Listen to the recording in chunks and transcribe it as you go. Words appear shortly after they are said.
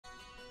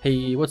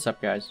Hey, what's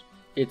up guys?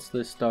 It's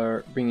the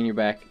Star bringing you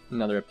back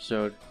another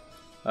episode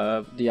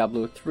of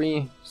Diablo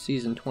 3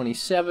 Season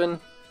 27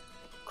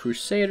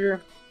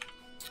 Crusader.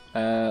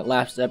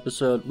 Last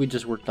episode we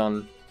just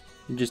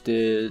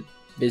did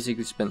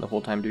basically spent the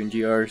whole time doing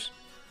GRs.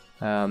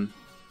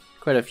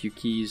 Quite a few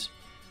keys.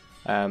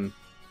 We're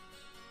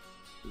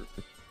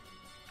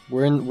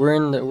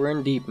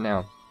in deep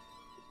now.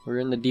 We're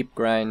in the deep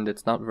grind.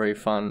 It's not very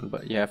fun,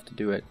 but you have to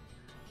do it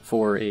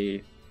for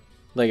a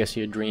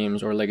Legacy of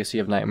Dreams or Legacy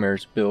of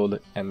Nightmares build,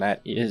 and that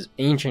is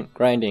ancient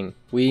grinding.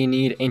 We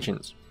need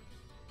ancients.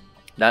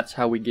 That's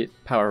how we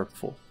get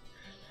powerful.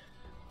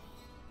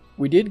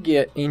 We did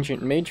get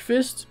ancient mage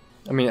fist.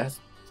 I mean, that's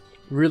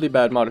really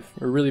bad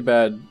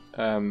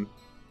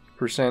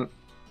percent,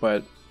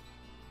 but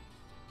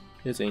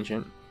it's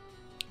ancient.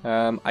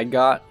 I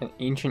got an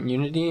ancient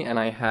unity, and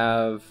I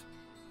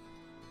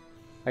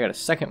got a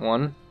second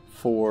one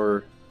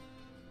for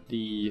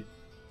the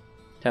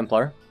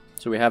Templar.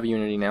 So we have a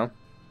unity now,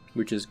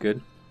 which is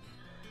good.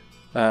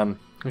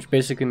 Which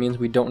basically means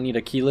we don't need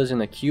Aquilas in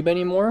the cube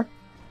anymore.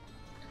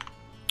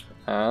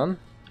 And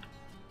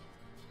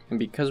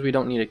because we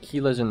don't need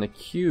Aquilas in the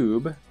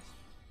cube,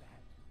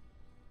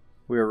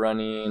 we're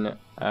running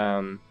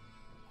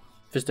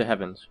Fist of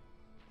Heavens,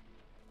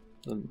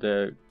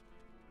 the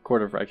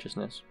Court of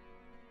Righteousness,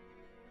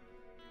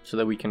 so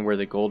that we can wear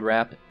the gold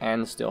wrap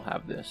and still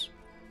have this.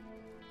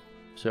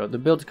 So the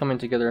build's coming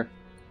together.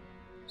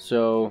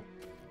 So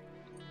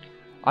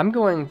I'm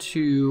going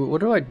to, what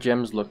do our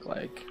gems look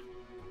like?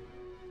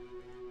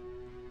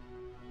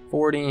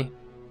 40,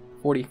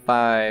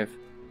 45,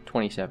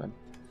 27.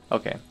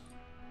 Okay.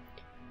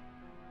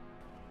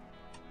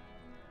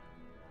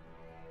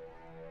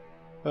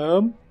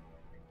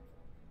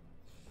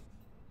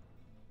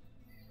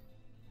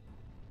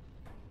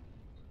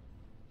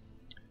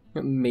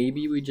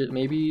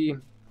 Maybe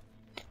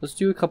let's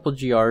do a couple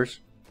GRs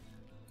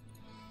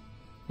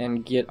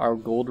and get our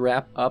gold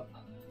wrap up.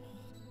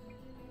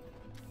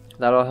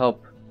 That'll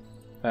help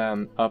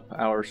up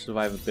our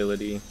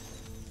survivability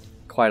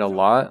quite a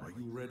lot,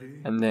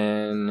 and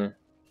then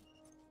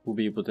we'll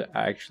be able to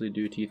actually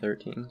do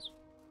T13s.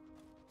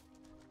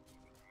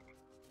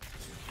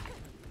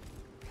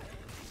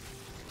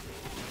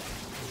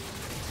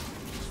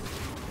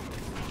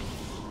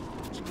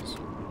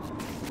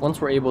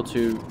 Once we're able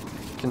to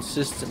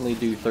consistently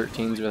do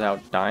 13s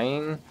without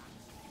dying,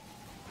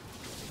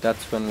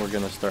 that's when we're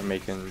gonna start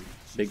making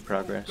big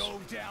progress.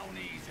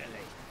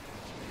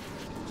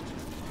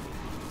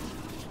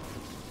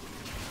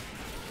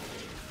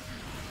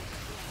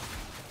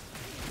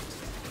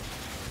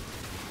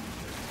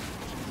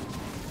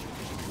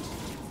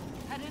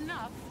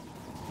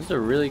 This is a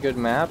really good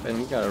map, and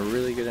we got a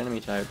really good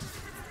enemy type.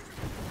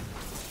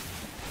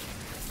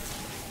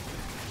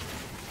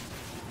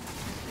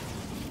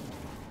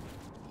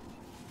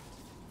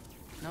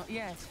 Not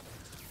yet.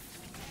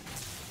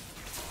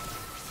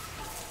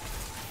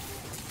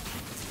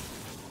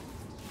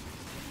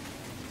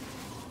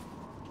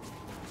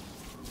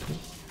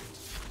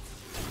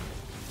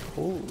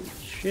 Holy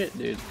shit,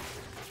 dude.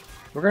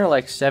 We're gonna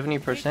like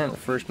 70% the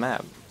first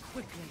map.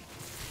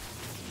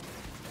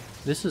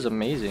 This is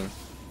amazing.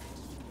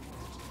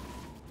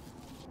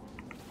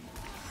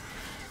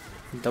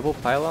 Double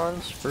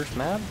pylons, first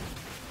map?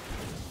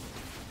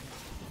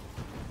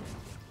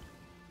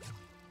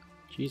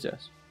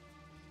 Jesus.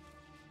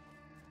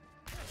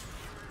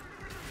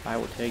 I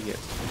will take it.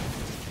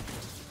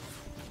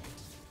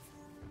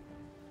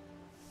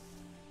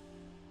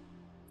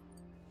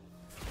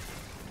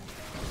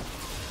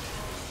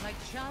 Like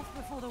chaff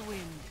before the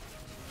wind.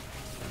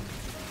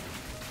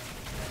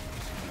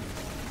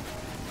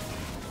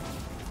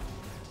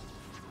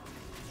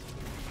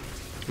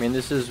 I mean,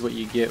 this is what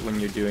you get when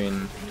you're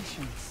doing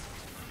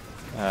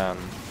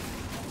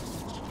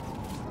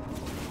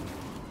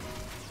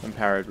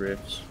empowered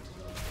rifts.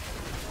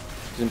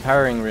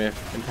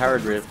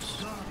 Empowered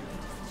rifts,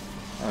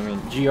 I mean,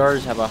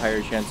 GRs have a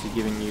higher chance of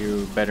giving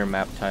you better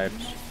map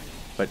types,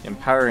 but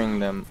empowering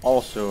them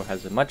also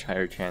has a much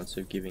higher chance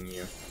of giving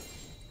you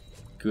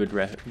good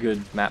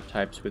map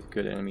types with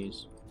good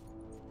enemies.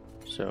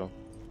 So,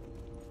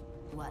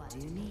 What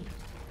do you need?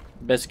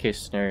 best case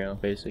scenario,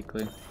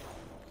 basically.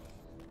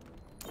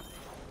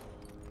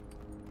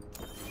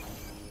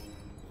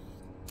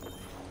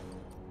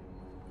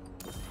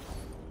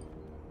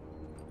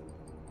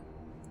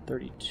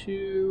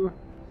 $32.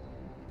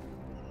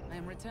 I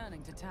am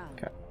returning to town.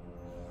 Okay.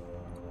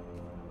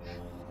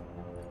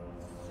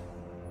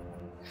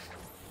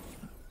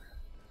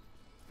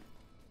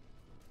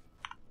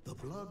 The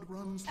blood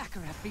runs.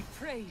 Akarat be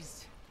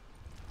praised.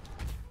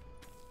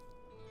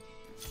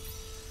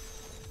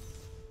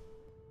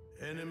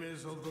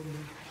 Enemies of the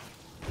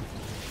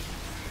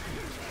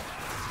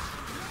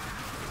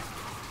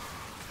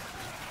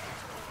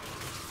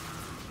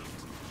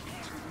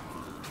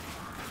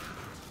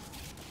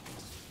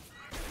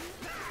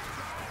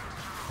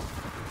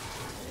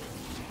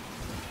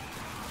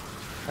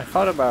I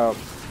thought about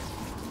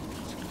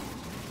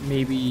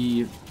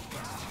maybe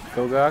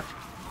Gogok,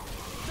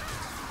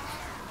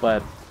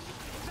 but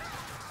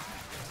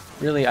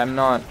really, I'm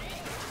not...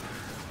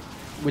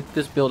 With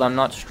this build, I'm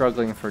not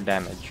struggling for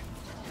damage.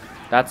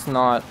 That's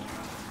not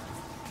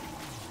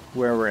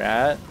where we're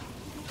at.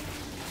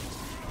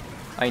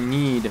 I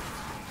need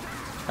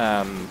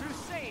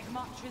Crusade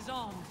marches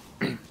on.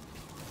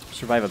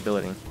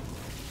 survivability.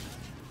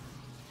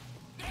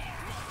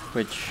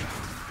 Which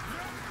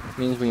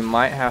means we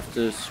might have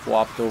to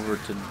swap over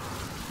to...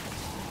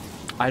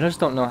 I just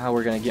don't know how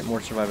we're going to get more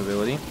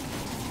survivability.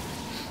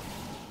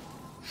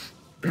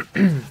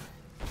 And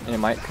it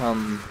might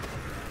come...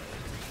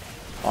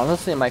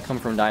 Honestly, it might come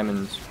from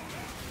diamonds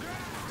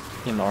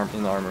in the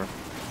armor.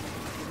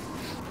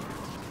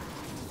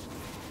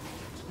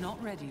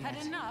 Not ready yet.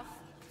 Had enough.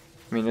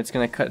 I mean, it's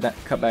going to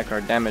cut back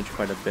our damage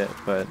quite a bit,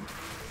 but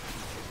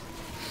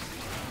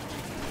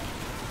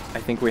I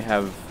think we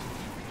have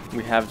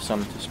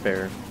some to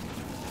spare.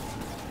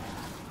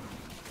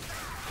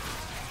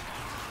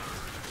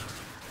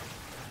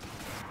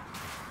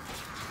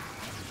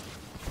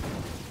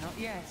 Not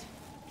yet.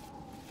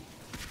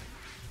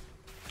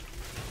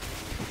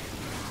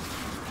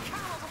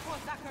 Cower before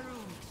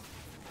Zakaroon.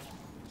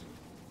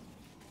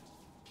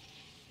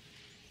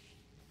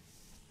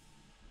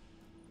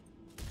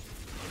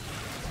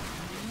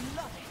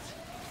 Love it.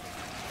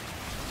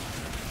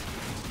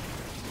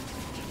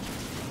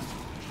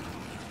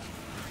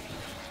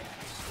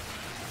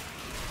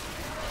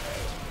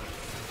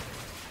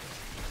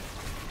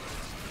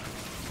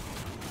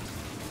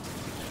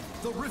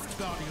 The Rift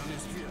Guardian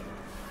is here.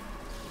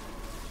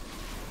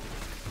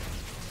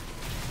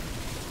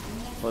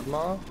 Blood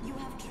Maw? You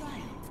have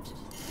triumphed.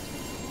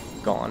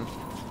 Gone.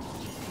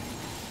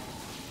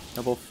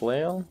 Double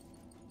flail?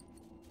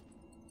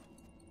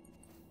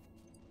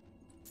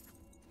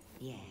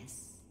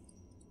 Yes.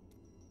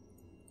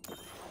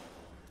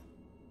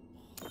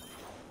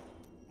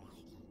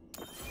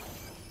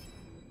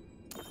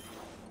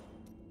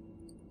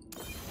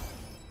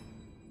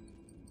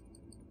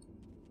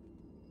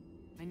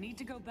 I need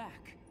to go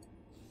back.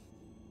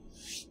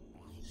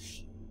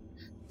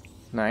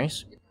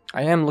 Nice.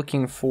 I am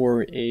looking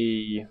for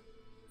a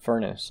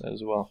furnace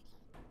as well.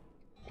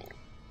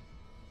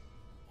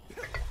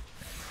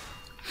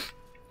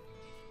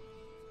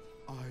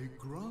 I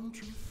grant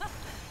you.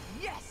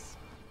 Yes.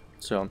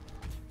 So,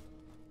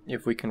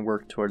 if we can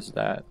work towards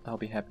that, I'll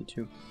be happy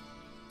too.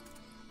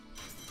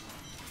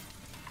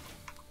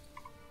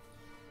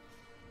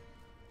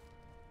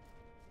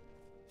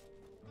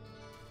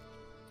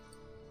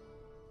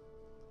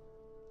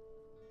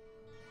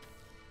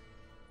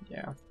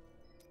 Yeah.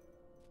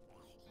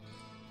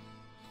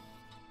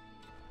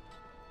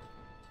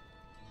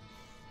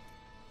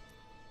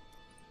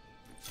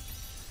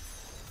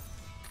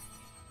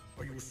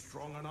 Are you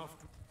strong enough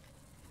to...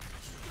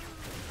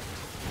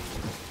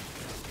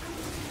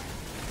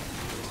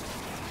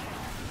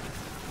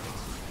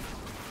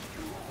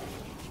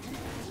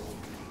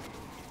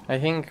 I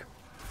think,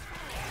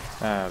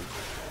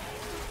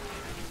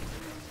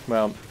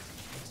 well,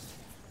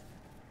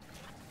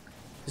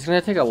 it's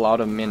gonna take a lot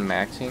of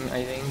min-maxing,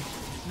 I think,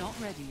 Not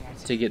ready yet.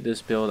 to get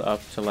this build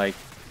up to like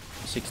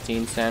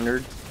 16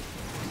 standard,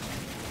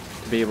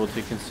 to be able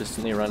to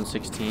consistently run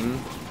 16,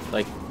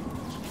 like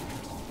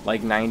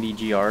 90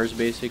 GRs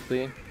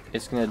basically.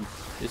 It's gonna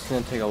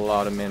take a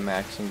lot of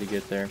min-maxing to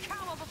get there.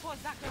 Cower before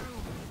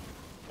Zakaroon.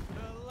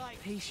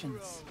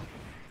 Patience.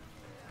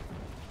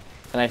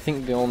 And I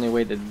think the only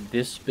way that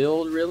this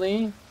build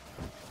really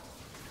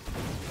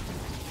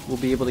will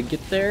be able to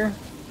get there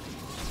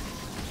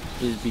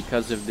is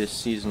because of this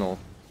seasonal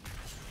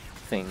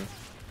thing.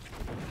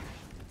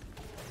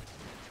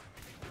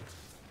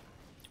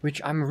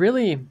 Which I'm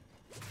really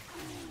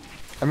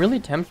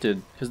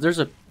tempted, because there's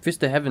a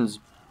Fist of Heaven's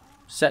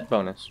set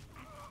bonus.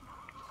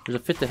 There's a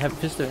Fist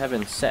of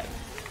Heaven set.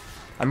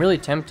 I'm really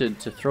tempted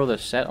to throw the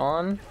set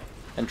on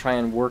and try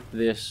and work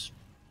this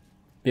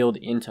build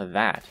into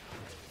that,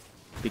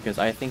 because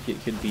I think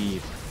it could be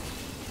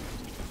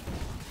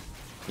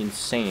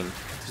insane.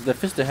 Because the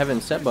Fist of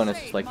Heaven set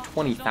bonus is like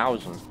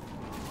 20,000.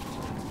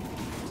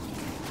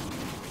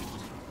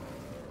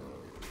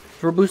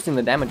 If we're boosting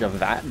the damage of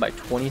that by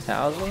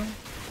 20,000?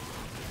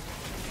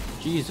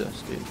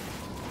 Jesus, dude.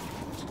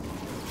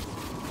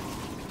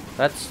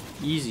 That's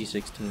easy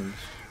 16s.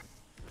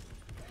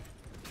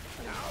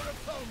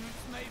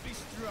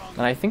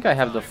 And I think I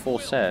have the full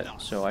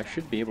set, so I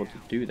should be able to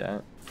do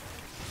that.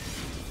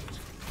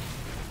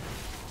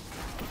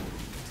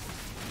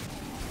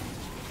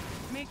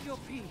 Make your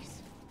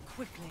peace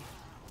quickly.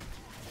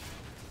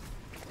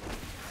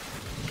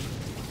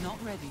 Not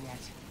ready yet.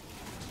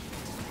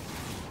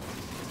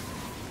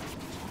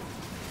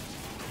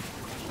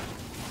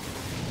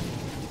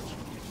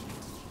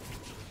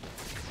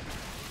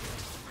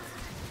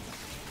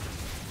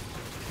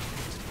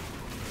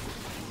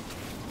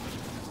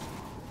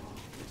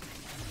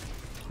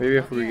 Maybe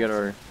if we get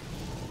our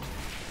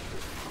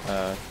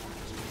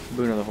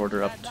Boon of the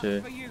Hoarder up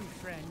to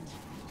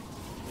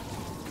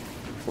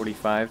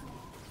 45,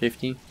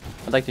 50.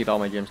 I'd like to get all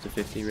my gems to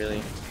 50,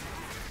 really.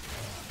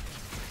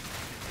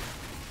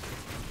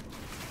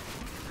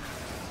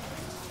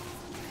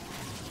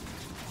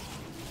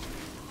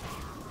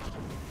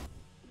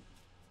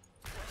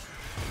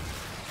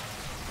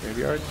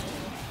 graveyards.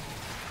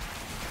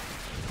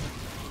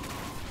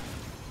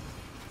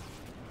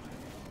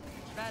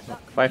 Bad Oh,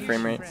 luck 5 for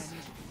frame you, rate. friend.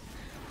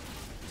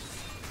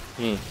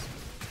 Yeah.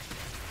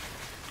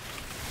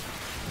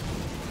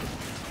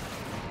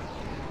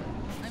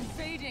 I'm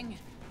fading.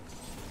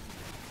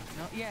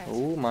 Not yet.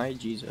 Oh my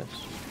Jesus.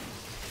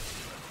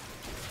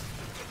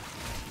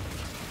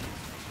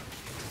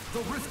 The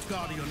Rift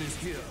Guardian is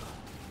here.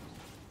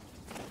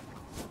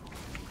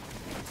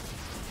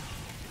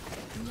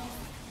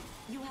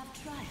 You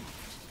have triumphed.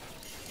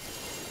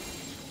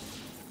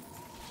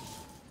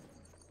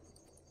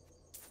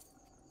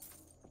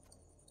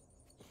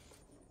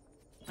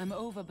 I'm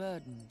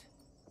overburdened.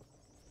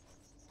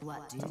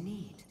 What do you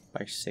need?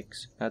 By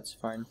 6. That's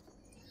fine.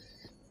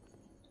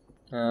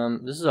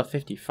 This is a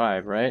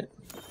 55, right?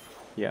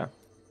 Yeah.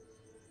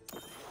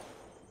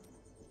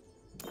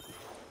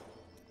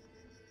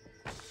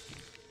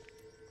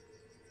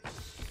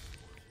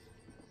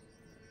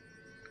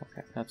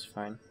 Okay, that's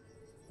fine.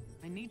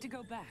 I need to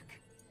go back.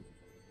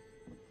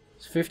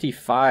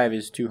 55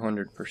 is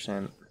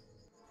 200%.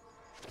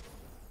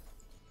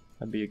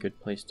 That'd be a good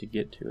place to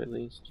get to, at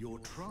least. Your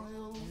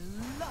trial.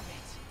 Love it.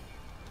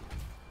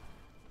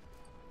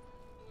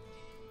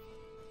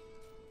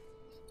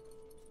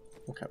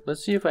 Okay,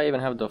 let's see if I even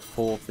have the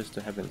full Fist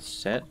of Heaven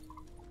set.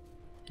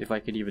 If I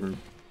could even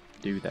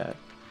do that.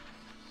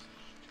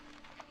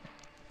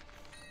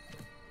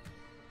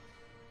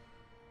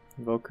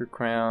 Invoker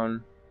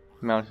Crown,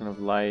 Mountain of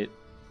Light.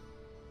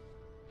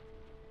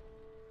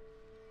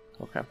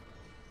 Okay.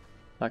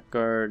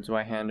 Blackguard,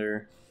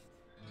 Zweihander.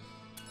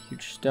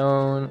 Huge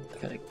Stone,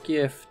 got a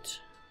gift.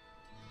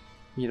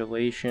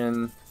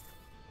 Mutilation.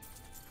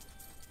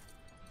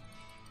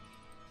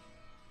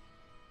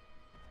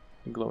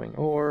 Glowing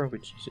ore,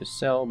 which you just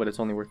sell, but it's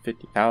only worth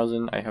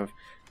 50,000. I have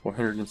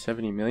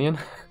 470 million.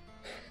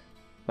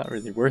 Not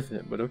really worth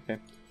it, but okay.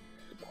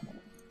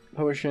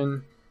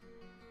 Potion.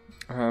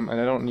 And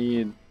I don't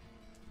need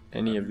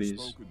any of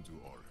these.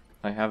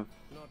 I have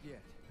Not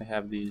yet. I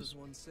have What these. does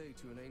one say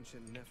to an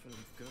ancient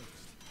Nephilim ghost?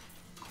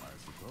 I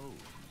suppose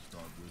you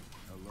start with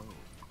hello.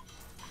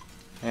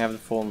 I have the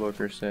full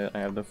Invoker set. I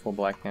have the full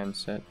Black Hand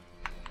set.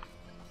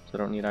 So I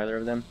don't need either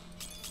of them.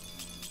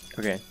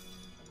 Okay.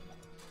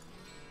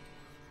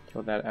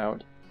 Throw that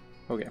out.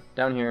 Okay,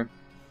 down here.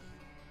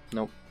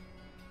 Nope.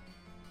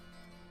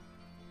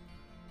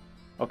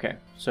 Okay,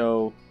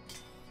 so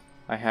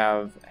I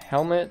have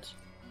helmet,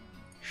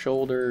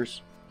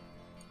 shoulders,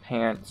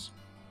 pants,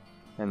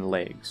 and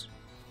legs.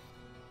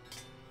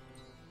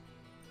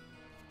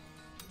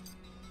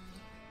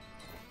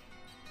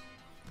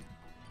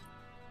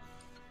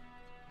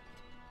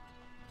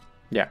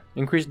 Yeah,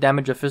 increased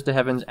damage of Fist of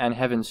Heavens and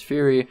Heaven's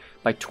Fury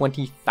by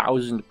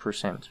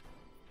 20,000%.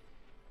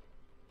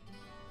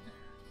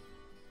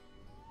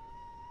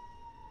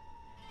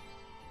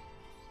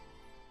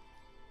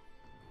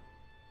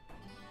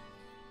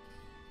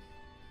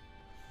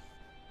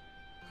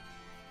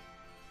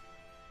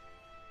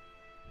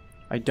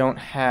 I don't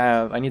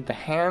have... I need the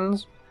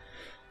hands.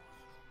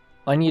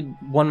 I need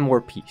one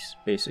more piece,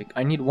 basic.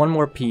 I need one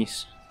more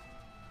piece.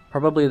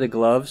 Probably the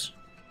gloves.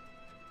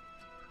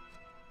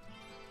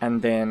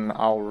 And then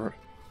I'll...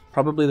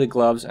 Probably the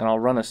gloves, and I'll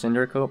run a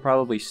Cinder Coat,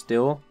 probably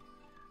still.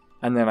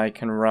 And then I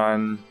can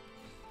run...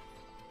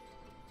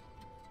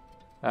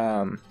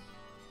 I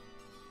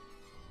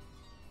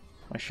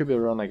should be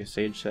able to run like a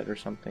Sage set or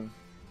something.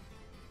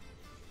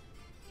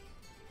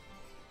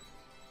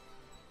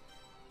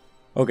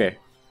 Okay.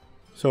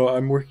 So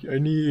I'm working. I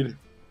need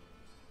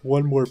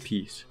one more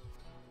piece.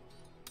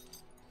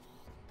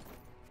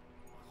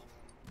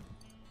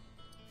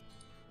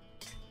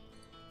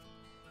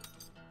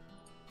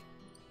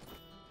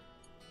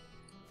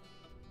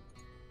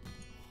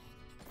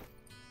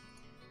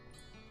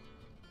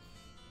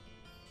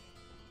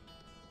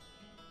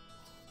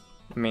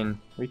 I mean,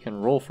 we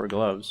can roll for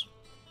gloves.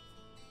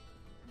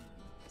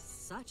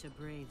 Such a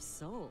brave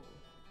soul.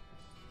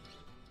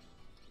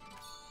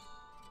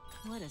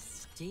 What a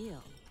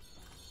steal.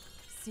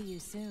 See you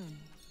soon.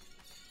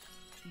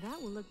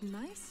 That will look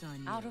nice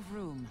on you. Out of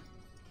room.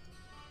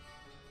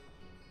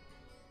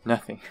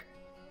 Nothing.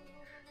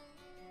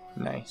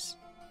 Nice.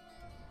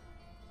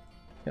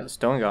 Got the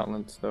stone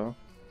gauntlets though.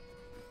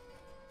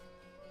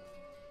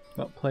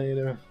 Not playing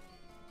a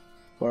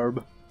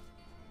barb.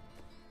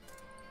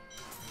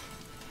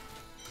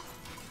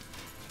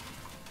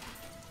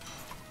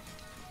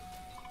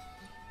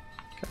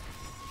 Okay.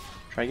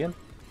 Try again.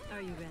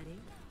 Are you ready?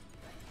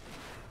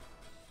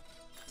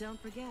 Don't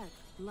forget,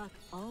 luck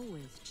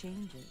always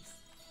changes.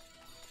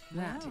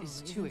 That Wow,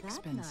 is too isn't that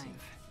expensive. nice?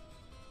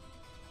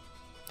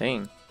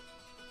 Dang.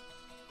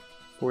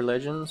 4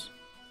 legends,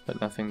 but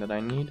nothing that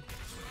I need.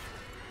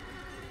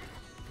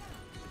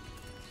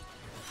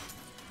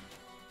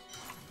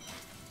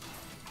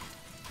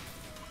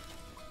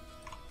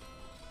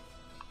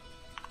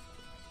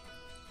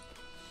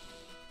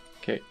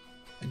 Okay,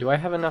 do I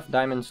have enough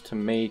diamonds to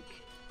make...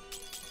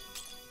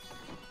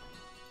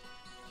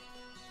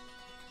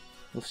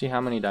 We'll see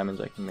how many diamonds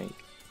I can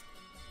make.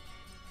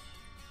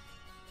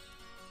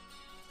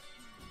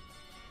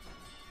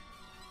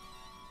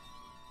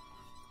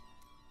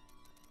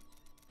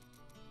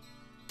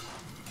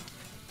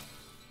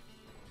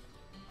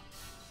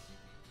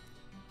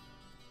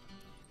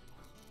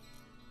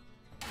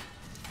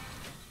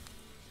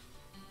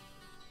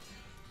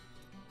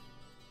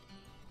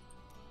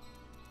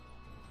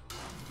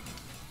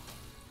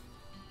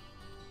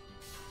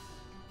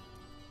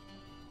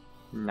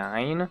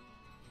 9?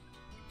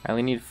 I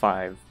only need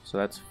 5, so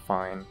that's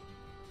fine.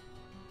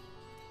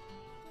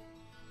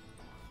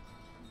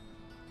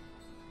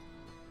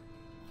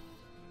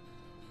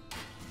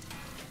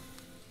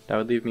 That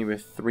would leave me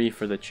with 3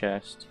 for the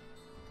chest.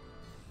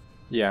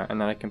 Yeah,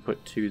 and then I can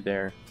put 2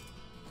 there.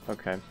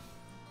 Okay.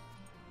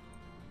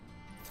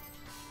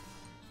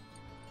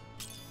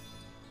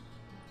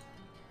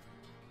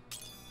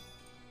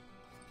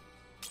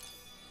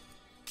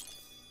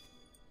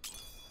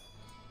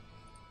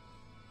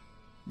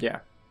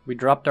 Yeah, we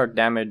dropped our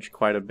damage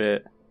quite a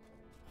bit,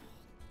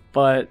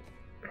 but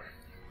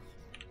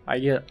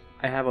I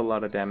have a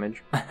lot of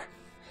damage.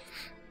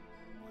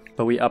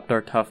 But we upped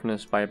our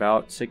toughness by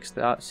about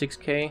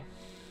 6k,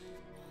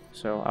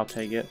 so I'll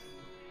take it.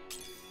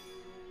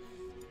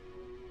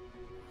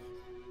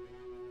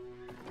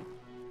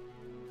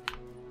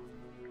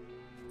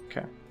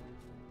 Okay.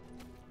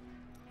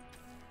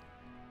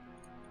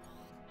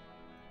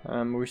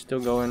 We're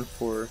still going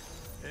for,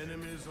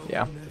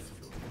 yeah.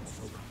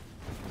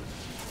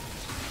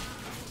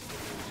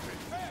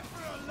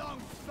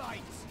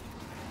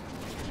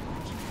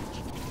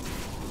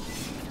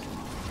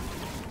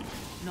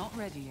 Not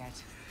ready yet.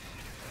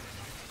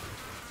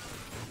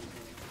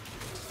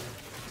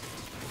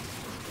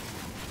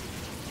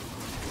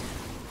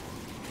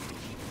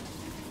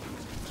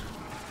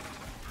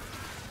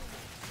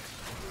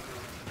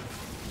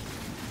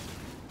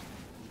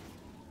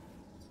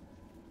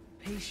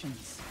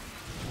 Patience.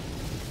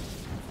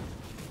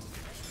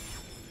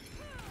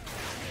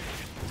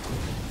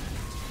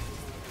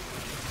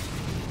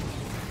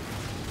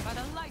 By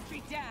the light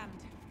be damned.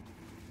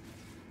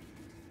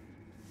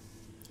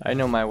 I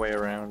know my way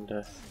around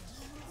the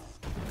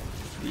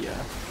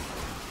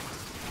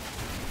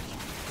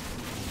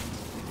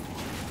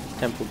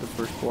Temple of the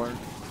Firstborn.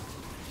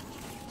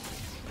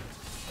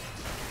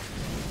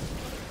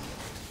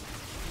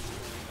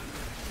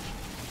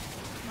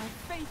 My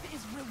faith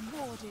is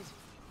rewarded.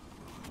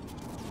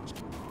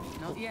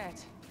 Not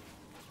yet.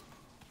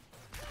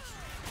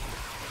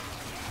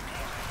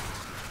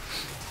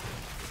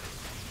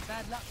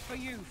 Bad luck for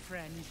you,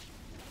 friend.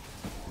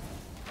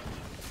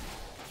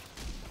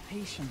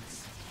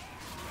 Patience.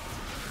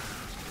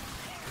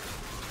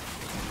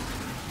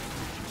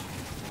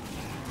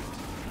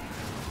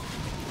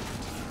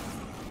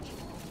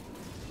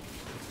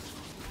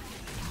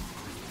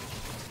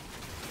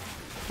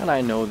 And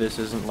I know this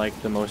isn't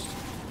like the most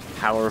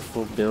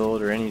powerful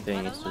build or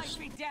anything, it's just,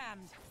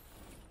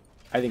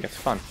 I think it's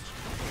fun.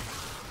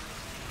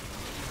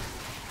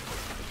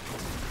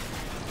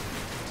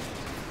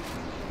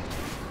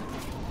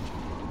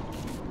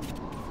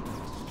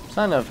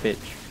 Son of a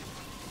bitch.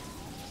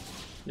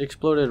 It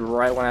exploded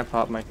right when I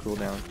popped my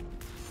cooldown.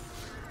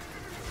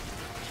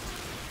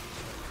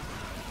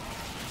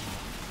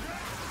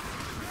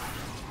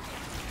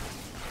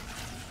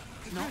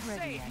 Not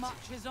ready yet.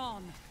 Marches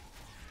on.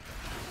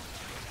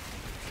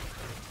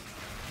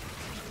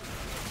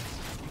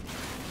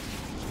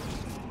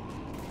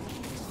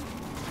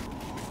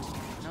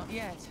 Not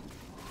yet.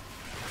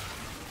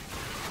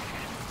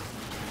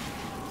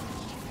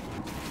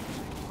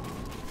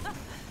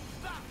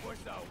 That was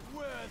a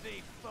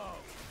worthy foe.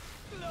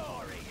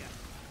 Glorious.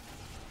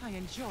 I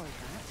enjoy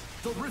that.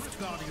 The Rift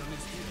Guardian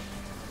is here.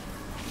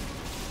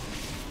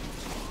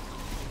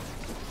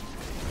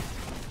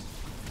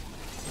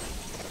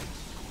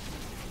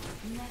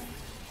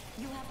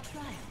 You have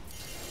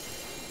triumphed.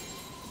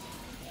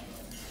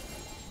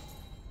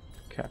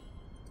 Okay.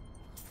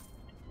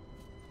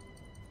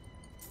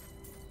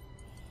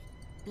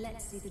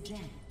 Let's see the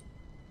gem.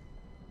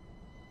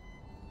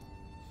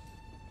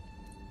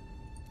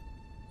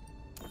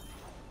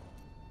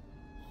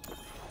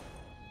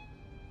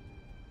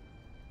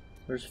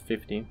 There's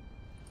 50.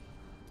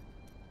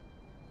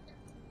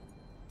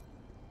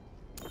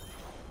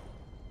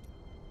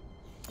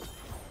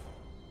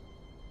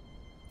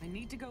 I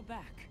need to go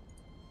back.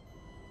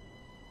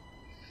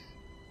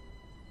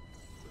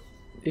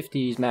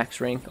 50's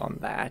max rank on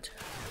that,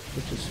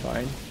 which is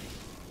fine.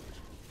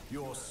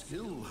 Your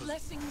skill has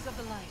Blessings of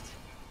the light.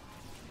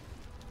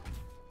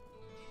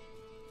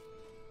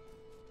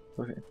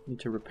 Okay, need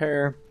to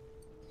repair.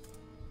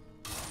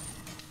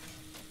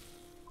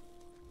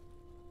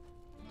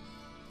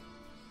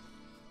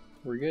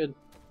 We're good.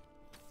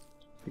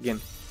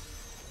 Begin.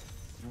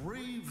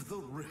 brave the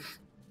rift.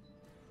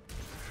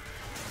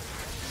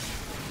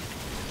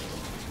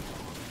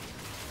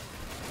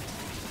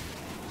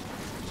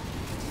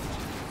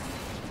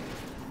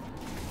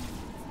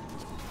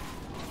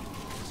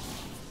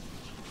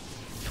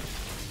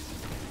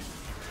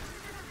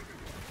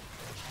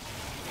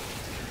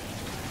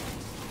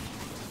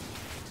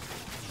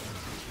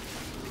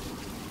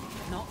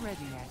 Not ready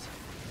yet.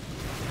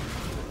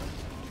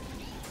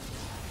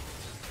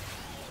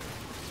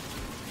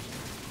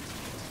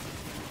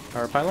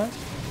 Power pylon?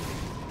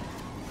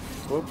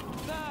 Whoop.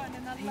 Burn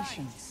in the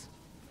patience.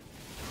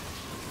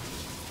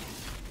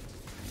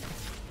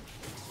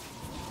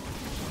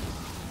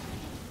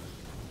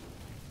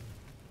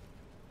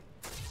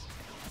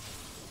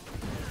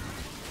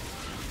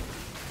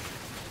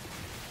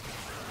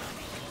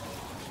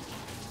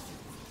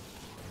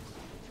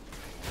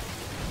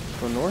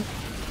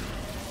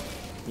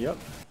 north. Yep.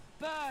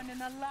 Burn in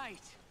the light.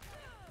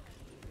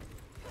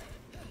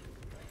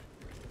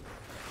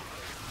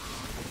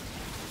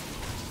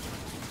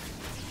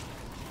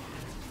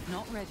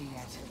 Not ready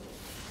yet.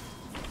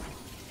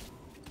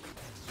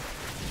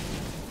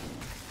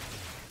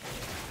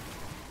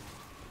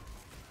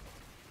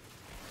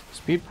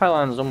 Speed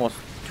pylon is almost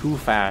too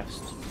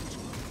fast.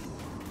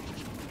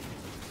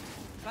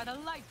 By the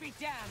light be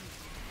damned.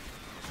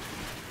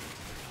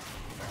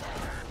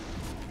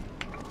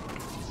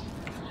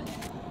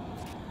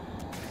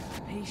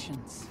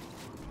 Patience.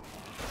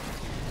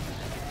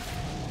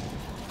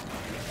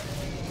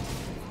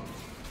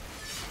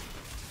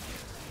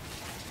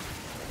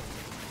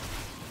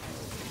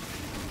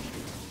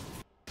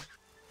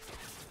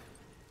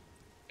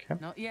 Okay.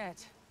 Not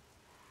yet.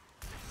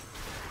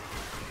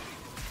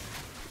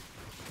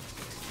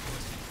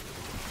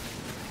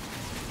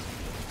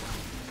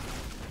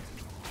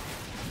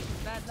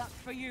 Bad luck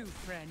for you,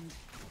 friend.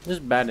 This is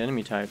bad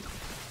enemy type.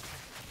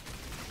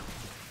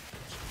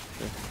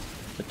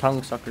 The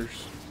tongue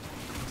suckers.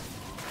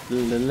 The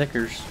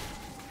lickers.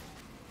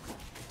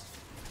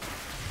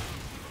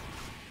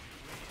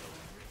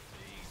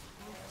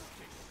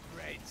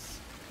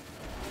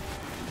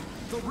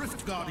 The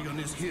Rift Guardian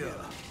is here.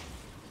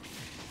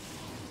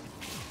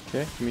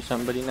 Okay, give me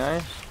somebody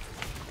nice.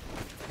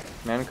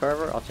 Man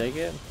Carver, I'll take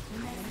it.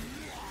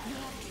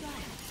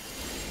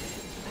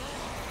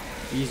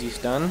 Easy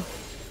stun.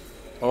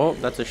 Oh,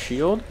 that's a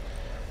shield.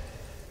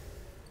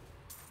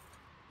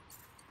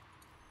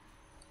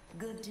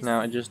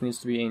 Now it just needs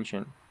to be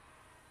ancient.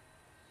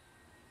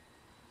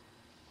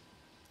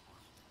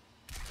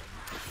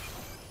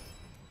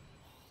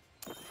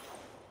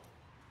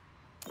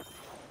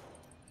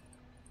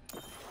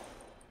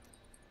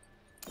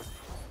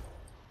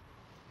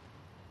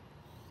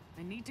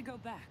 I need to go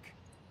back.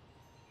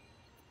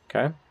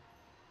 Okay.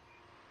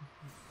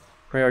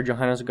 Prayer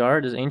Johannes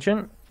Guard is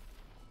ancient.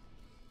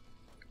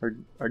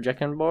 Or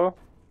Jekkenbo.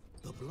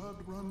 The blood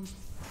runs.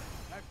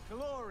 A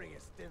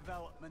glorious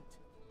development.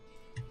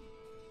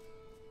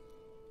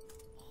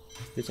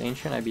 If it's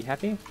ancient, I'd be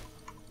happy.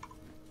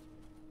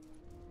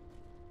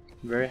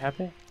 Very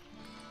happy.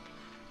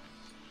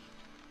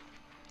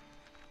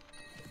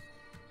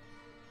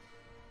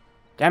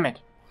 Damn it!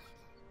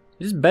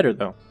 This is better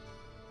though.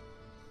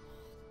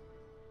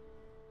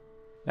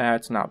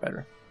 It's not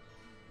better.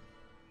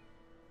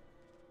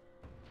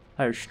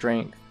 Higher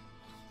strength,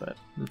 but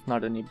it's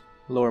not any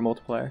lower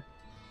multiplier.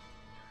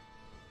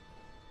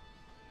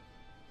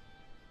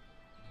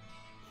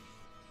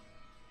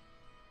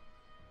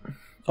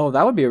 Oh,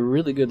 that would be a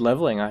really good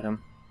leveling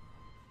item.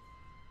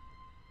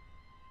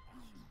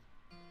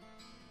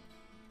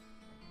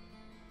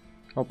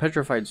 Oh,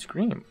 Petrified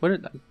Scream. What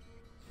did that?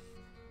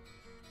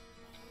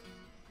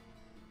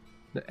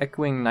 The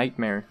Echoing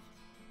Nightmare.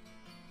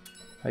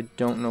 I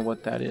don't know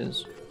what that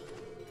is.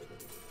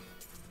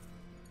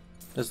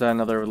 Is that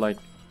another, like,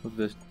 of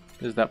this?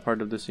 Is that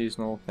part of the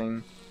seasonal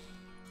thing?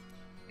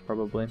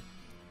 Probably.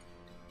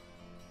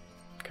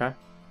 Okay.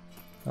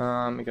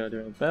 We gotta do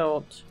a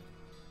belt.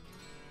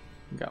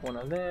 Got one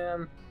of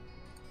them.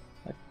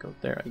 I can go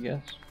there, I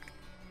guess.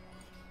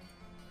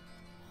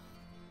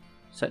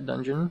 Set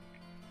dungeon.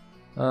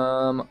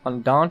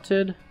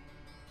 Undaunted.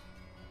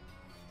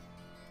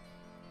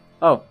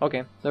 Oh,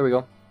 okay. There we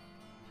go.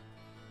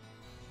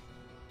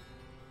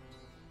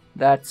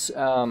 That's,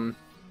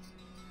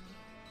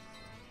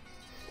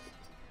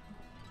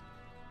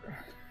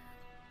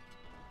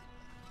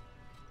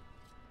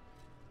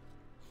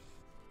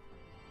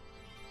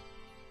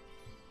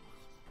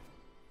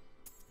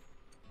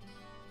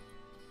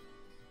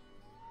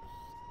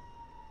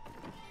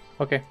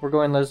 okay, we're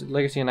going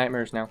Legacy of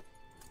Nightmares now.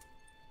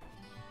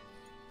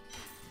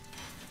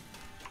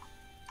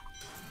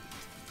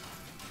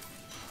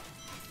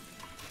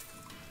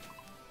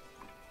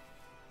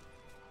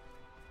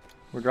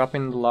 We're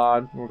dropping the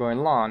Laud, we're going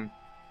Lawn.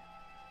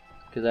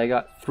 Because I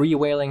got 3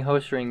 Wailing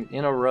Host Rings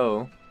in a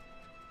row.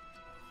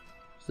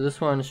 So this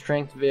one,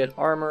 Strength Vit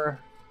Armor,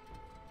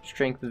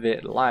 Strength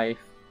Vit Life,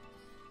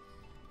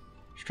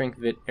 Strength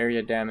Vit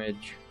Area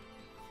Damage.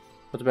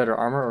 What's better,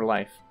 Armor or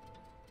Life?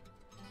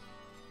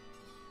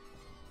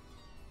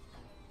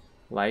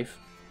 Life?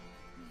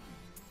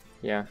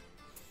 Yeah.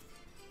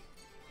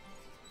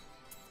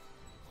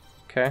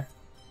 Okay.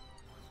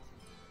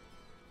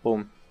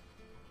 Boom.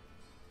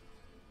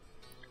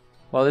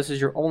 While this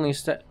is your only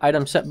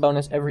item set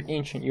bonus, every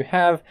ancient you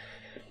have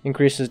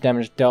increases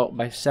damage dealt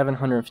by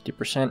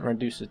 750%,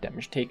 reduces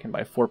damage taken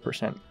by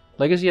 4%.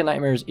 Legacy of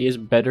Nightmares is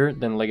better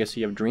than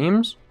Legacy of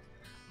Dreams.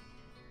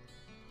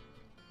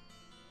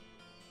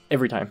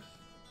 Every time.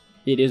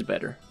 It is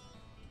better.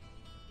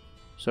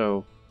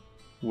 So,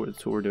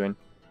 that's what we're doing.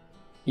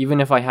 Even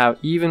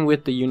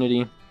with the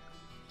Unity,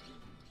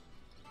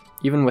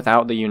 even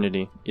without the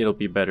Unity, it'll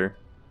be better.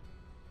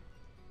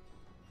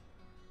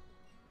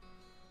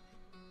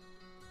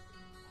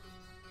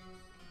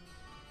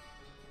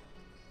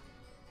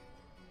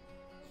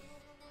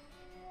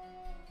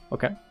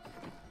 Okay.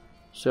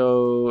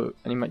 So,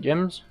 any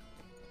gems?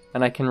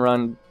 And I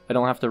don't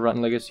have to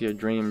run Legacy of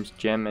Dreams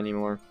gem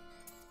anymore.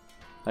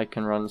 I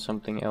can run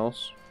something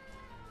else.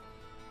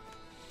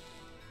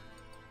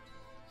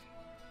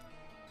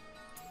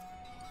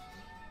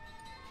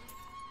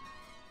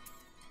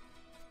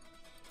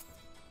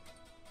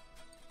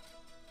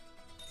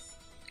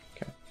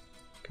 Okay,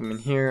 come in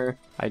here.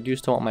 I do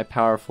still want my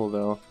powerful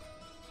though.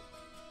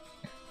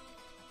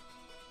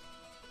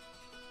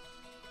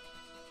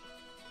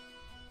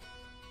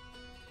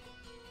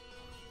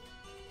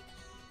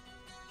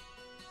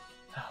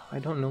 I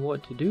don't know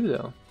what to do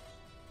though.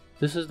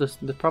 This is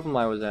the problem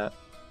I was at.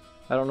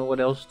 I don't know what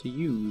else to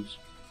use.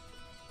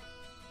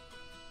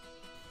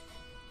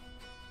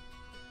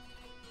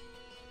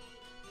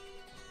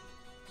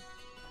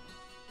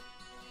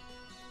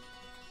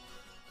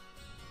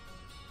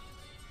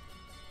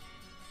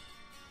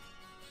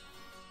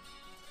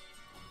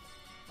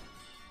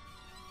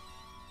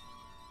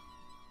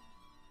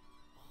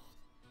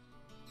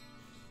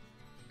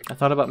 I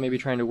thought about maybe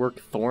trying to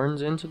work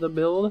thorns into the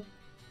build,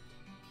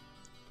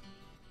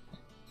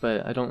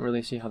 but I don't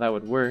really see how that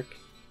would work.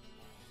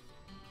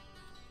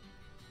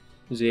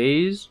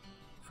 Zaze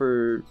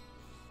for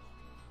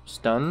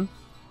stun.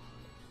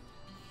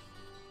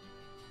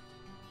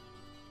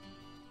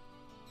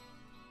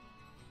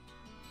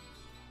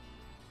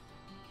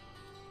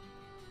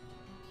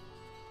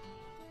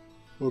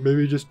 Or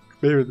maybe just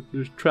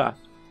trapped.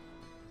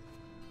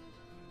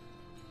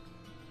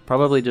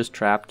 Probably just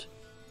trapped.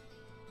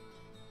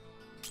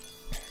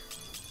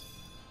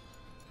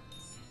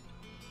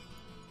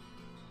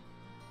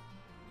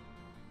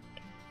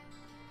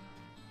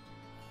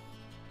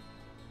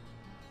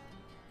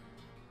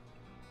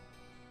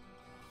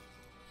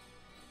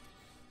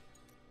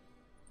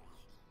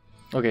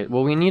 Okay,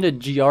 well we need a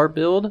GR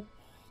build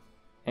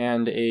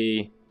and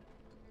a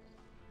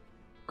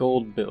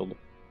gold build.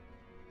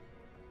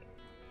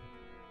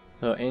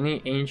 So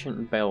any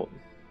ancient belt,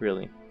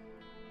 really.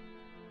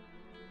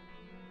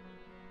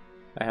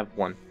 I have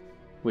one.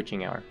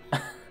 Witching Hour.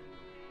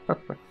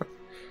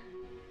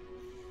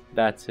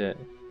 That's it.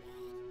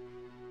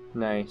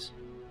 Nice.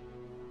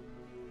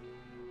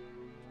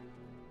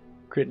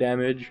 Crit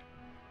damage.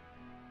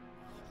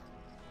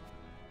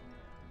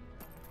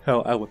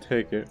 Hell, I will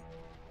take it.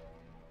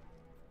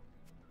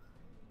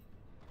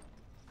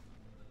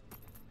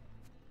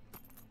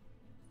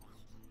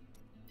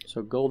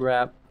 So gold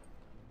wrap.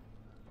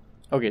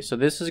 Okay, so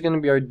this is going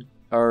to be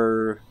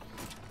our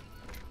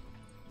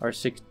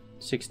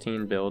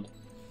 16 build.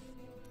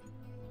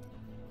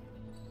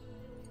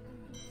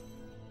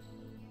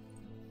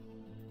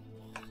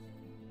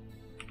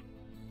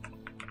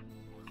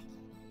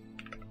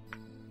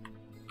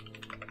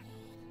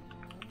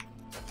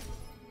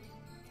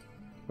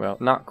 Well,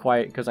 not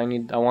quite, because I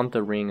want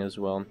the ring as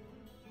well.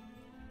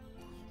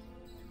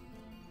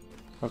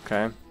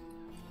 Okay.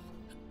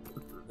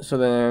 So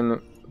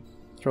then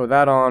throw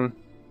that on,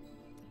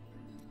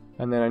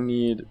 and then I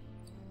need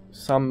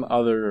some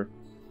other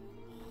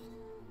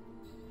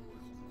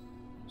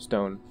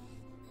stone.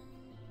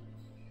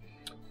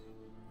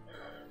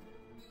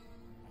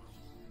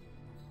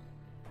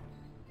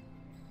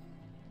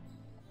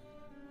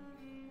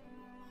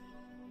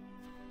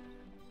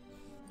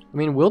 I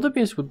mean,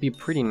 wildebeest would be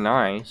pretty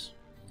nice.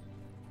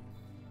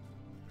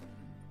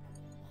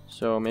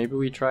 So maybe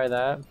we try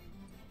that.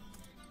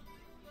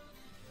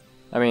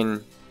 I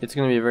mean, it's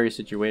going to be very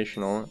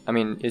situational. I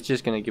mean, it's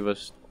just going to give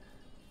us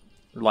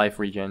life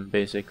regen,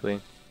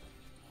 basically.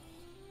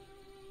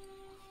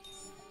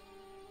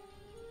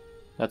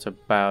 That's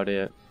about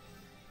it.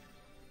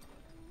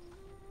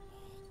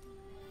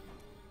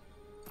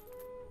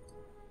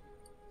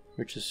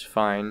 Which is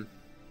fine.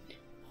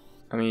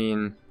 I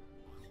mean,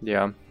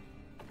 yeah.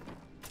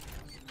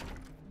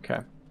 Okay.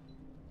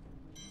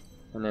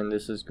 And then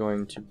this is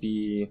going to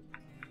be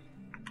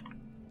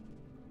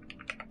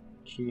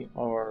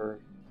GR.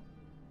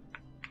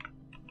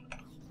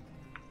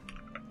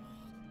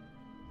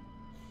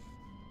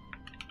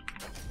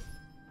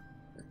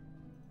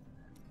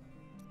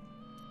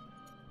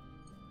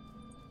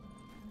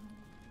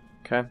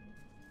 Okay.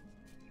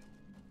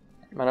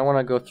 And I want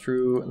to go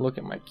through and look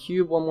at my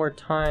cube one more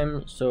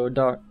time. So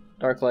dark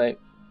light,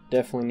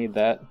 definitely need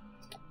that.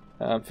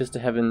 Fist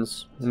of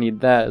Heavens,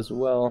 need that as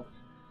well.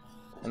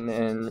 And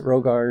then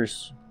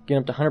Rogar's, get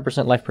up to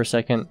 100% life per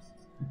second.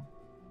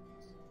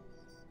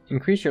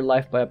 Increase your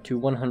life by up to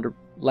 100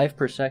 life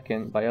per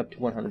second by up to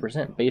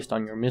 100% based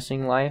on your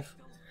missing life.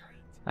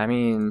 I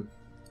mean,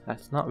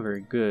 that's not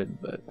very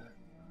good, but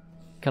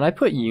can I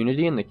put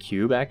Unity in the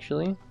cube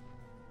actually?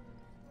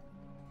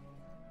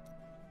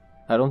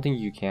 I don't think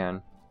you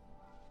can.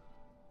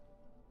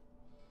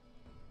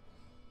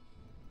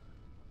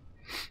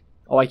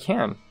 Oh, I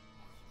can.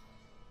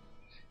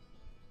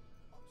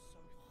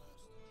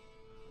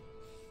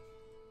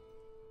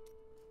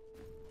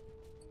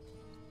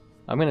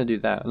 I'm gonna do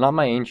that. Not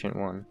my ancient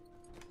one.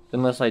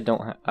 Unless I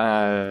don't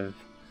have...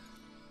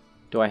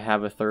 Do I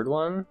have a third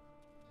one?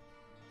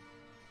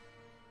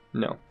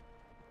 No.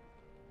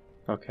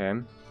 Okay.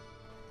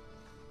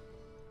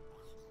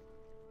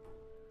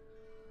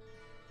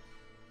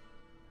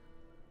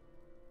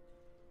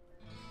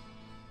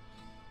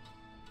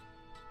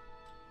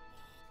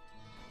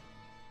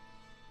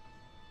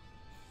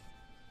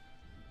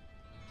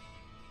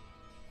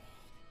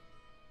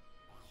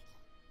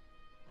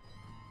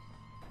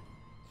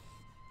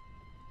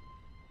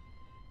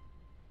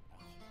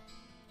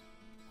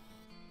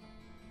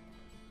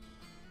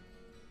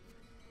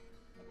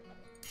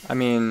 I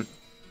mean,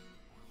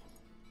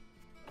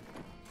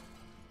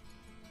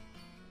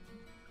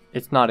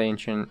 it's not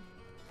ancient.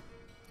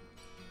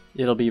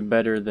 It'll be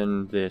better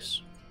than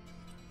this.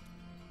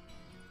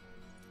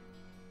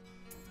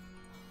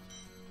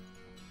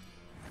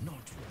 Not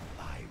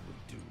what I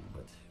would do,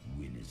 but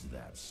when has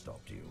that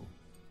stopped you?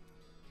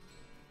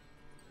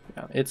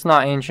 Yeah, it's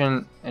not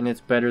ancient, and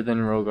it's better than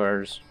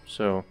Rogar's,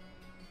 so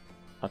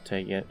I'll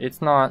take it.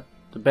 It's not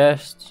the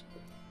best,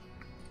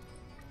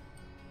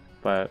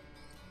 but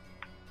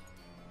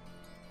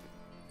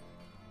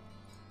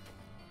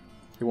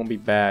it won't be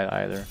bad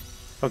either.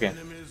 Okay,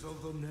 Enemies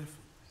of the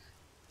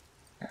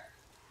Nephilim.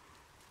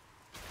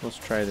 let's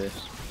try this.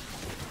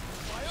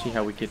 See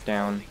how we get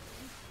down.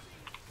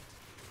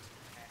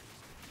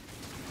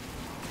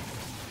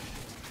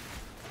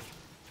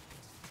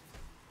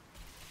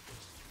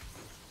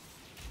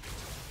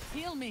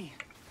 Heal me.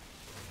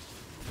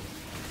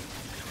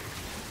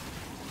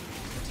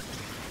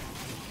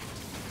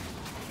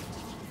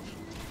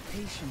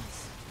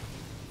 Patience.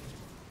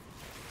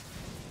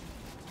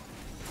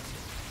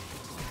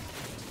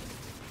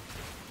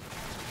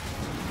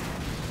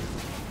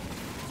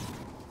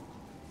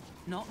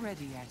 Not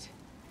ready yet.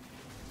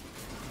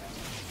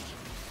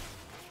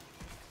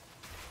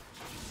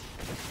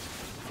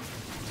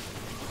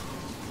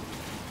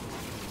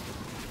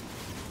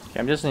 Okay,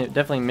 I'm just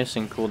definitely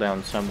missing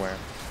cooldown somewhere.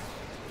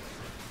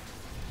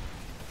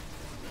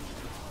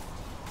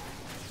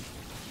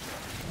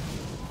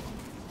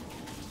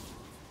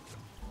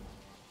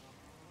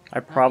 I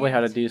probably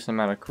had a decent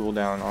amount of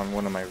cooldown on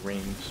one of my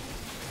rings.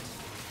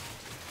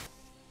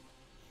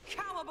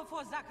 Cower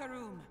before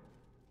Zakarum.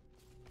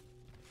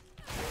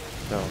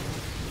 So,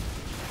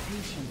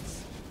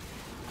 Patience.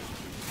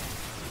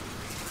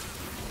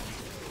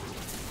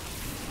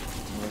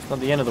 well, it's not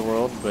the end of the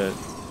world, but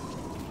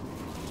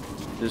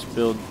this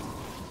build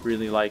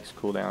really likes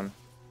cooldown.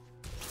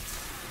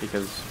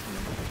 Because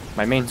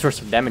my main source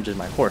of damage is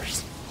my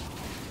horse.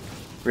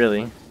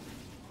 Really.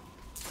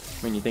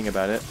 When you think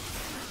about it.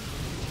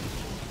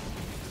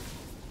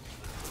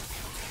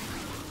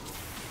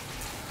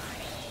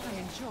 I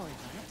enjoy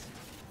that.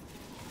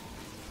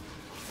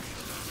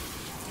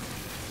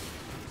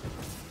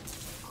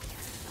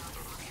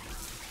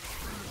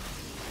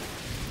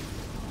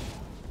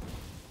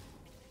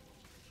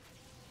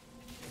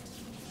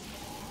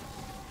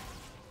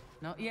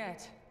 Not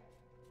yet.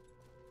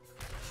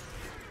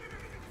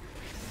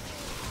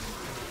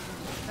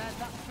 Bad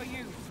luck for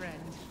you, friend.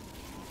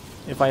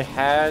 If I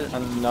had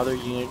another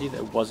Unity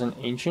that wasn't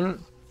ancient,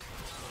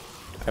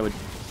 I would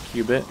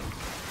cube it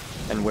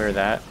and wear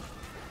that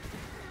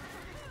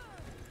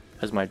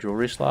as my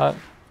jewelry slot.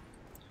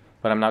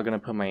 But I'm not going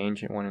to put my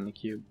ancient one in the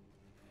cube.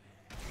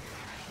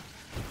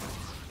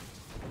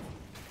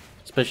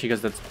 Especially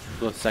because that's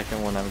the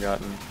second one I've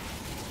gotten.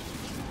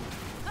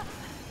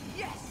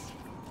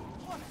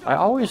 I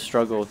always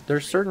struggle.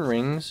 There's certain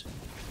rings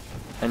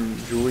and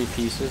jewelry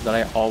pieces that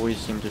I always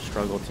seem to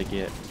struggle to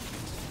get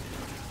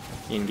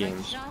in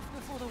games.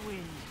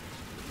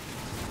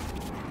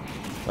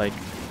 Like,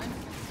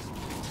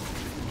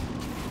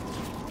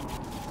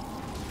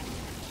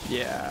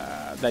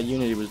 yeah, that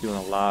Unity was doing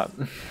a lot.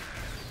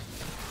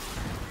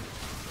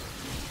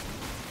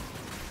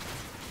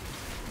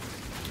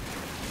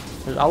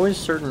 There's always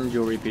certain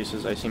jewelry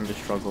pieces I seem to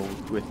struggle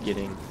with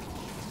getting.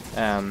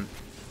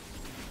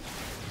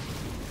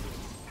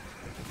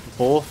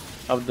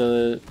 Both of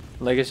the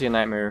Legacy of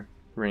Nightmare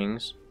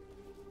rings,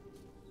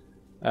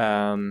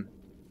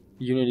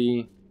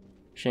 Unity,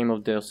 Shame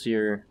of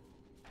Delcir,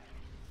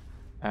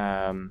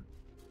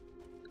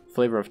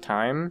 Flavor of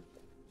Time,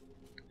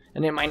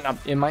 and it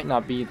might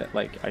not be that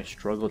like I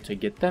struggle to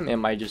get them. It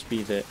might just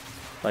be that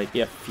like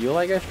I feel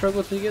like I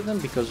struggle to get them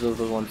because of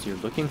the ones you're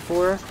looking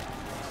for.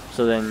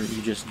 So then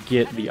you just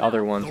get the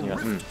other ones and you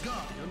go,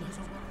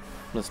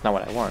 that's not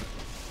what I want.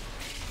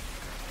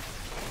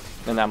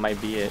 And that might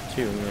be it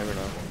too, you never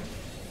know.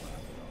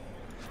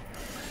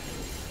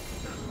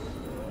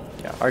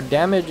 Yeah, our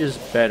damage is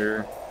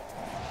better,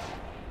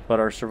 but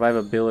our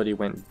survivability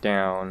went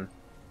down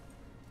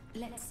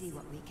Let's see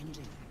what we can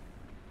do.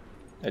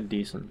 a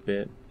decent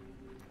bit.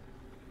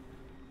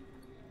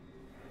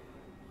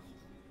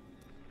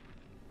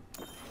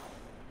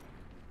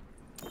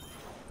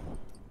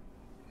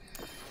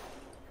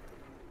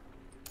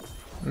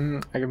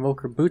 I can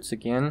Volker boots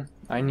again.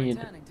 I need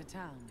Returning to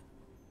town.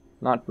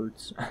 not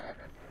boots.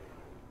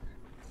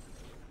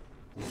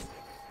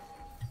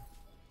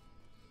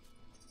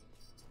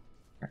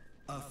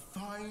 A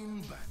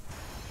fine battle.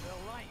 The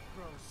light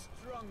grows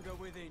stronger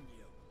within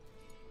you.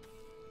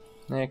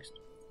 Next.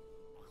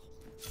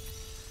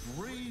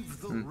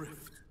 Brave the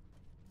rift.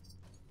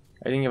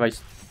 I think if I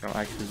don't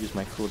actually use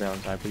my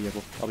cooldowns,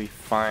 I'll be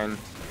fine.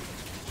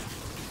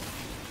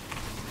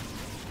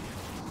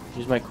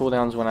 Use my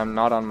cooldowns when I'm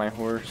not on my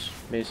horse,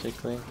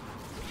 basically.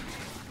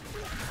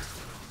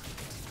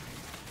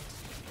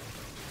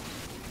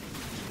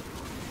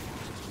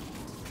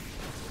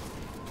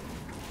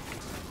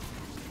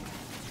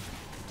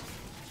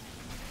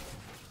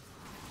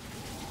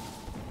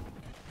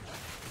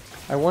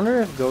 I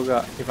wonder if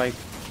Goga,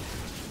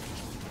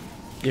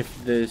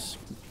 if this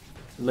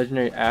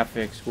legendary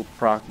affix will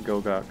proc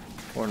Gogok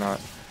or not.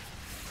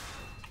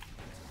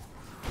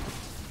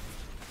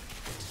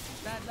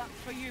 Bad luck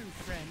for you,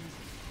 friend.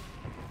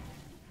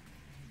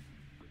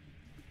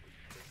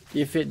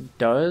 If it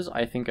does,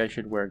 I think I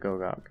should wear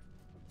Gogok.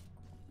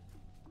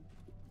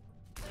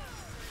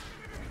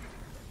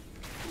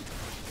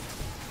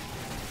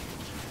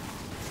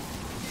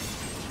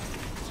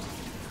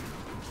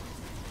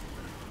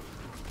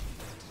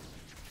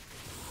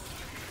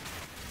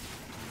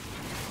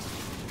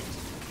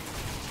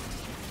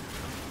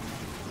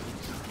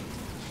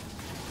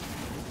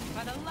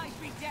 By the light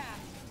be damned.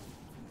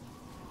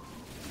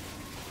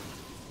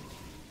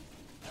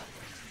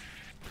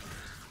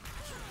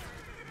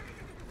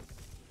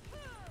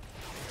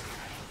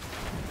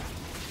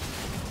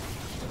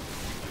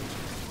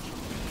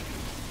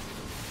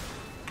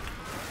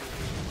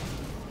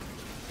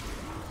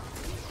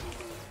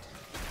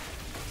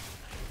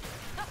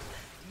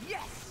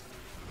 Yes.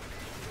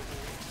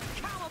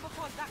 Cower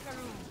before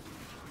Zakaru.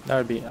 That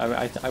would be,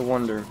 I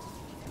wonder.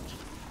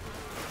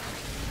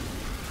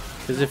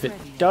 Because if it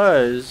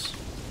does,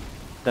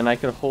 then I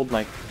could hold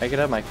my, I could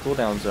have my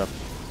cooldowns up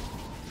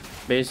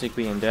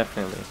basically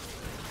indefinitely.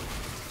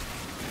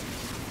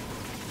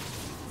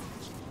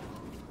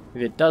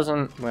 If it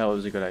doesn't, well, it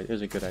was a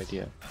good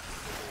idea.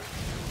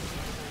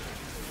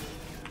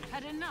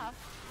 Had enough.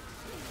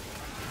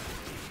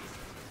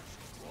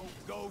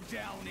 Won't go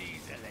down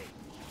easily.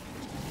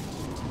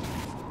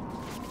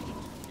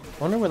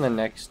 I wonder when the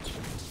next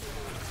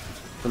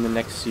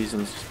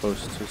season's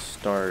supposed to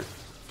start.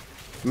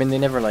 I mean, they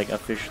never like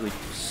officially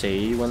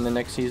say when the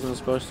next season's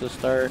supposed to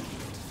start.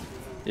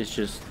 It's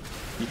just,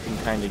 you can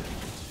kind of,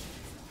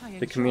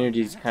 the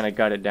community's kind of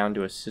got it down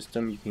to a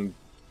system. You can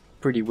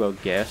pretty well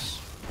guess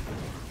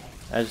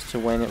as to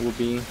when it will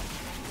be.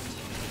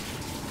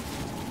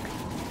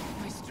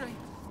 My strength.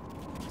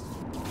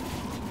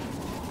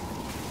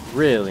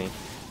 Really?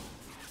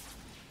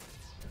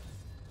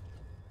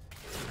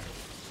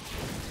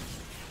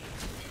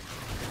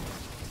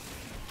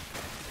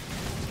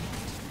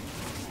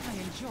 I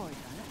enjoy that.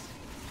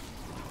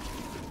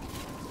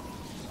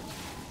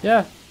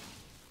 Yeah,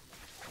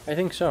 I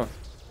think so.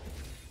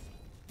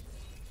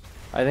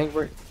 I think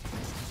we're...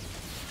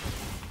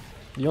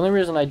 The only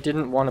reason I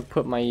didn't want to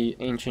put my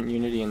Ancient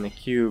Unity in the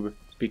cube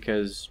is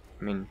because,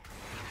 I mean,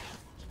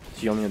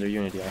 it's the only other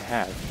Unity I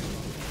have.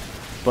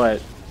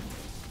 But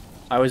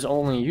I was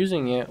only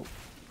using it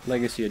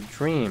Legacy of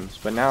Dreams,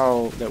 but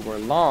now that we're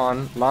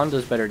Lawn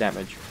does better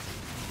damage.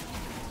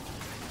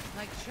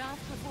 Like chaff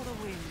before the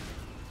wind.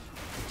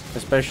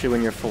 Especially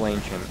when you're full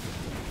Ancient.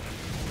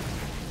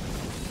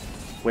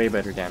 Way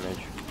better damage.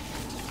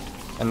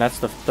 And that's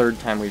the third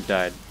time we've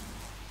died.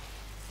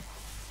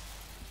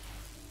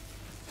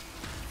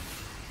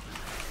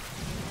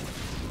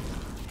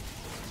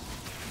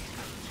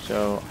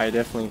 So I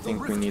definitely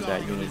think we need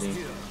that Unity.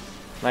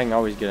 And I can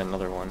always get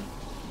another one.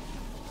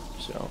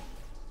 So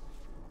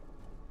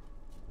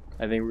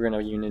I think we're gonna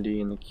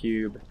Unity in the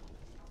cube,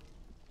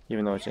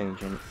 even though it's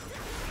Ancient.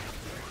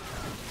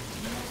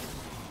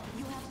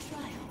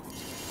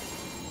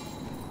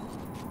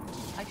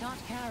 I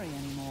can't carry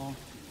anymore.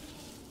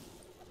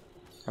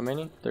 How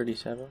many?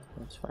 37?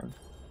 That's fine.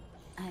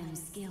 I am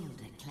skilled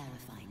at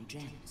clarifying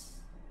gems.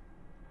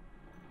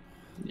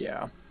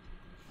 Yeah.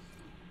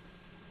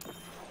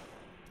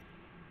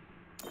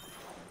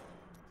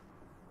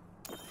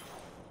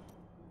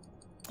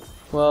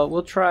 Well,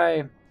 we'll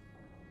try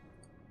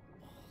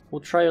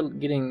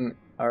getting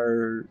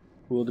our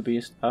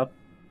wildebeest up.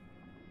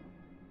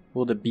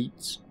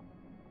 Wildebeests.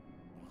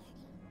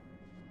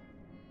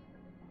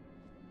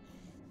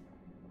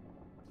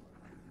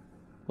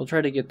 We'll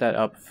try to get that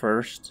up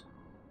first.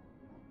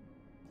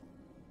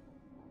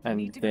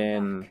 And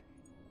then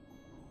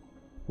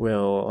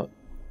we'll,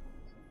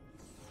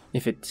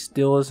 if it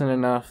still isn't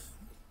enough,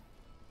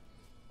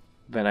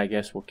 then I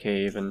guess we'll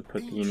cave and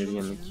put the Unity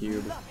in the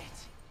cube.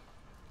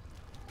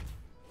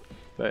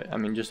 But I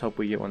mean, just hope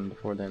we get one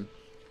before then.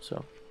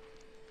 So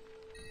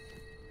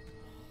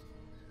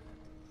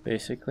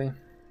basically,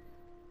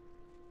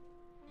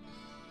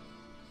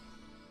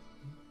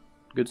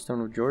 Good Stone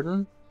of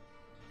Jordan,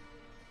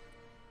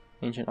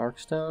 Ancient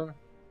Arkstone,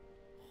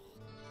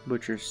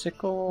 Butcher's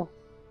Sickle,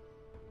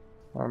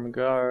 Armor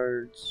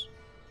Guards,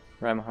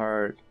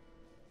 Ramheart,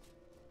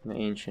 and the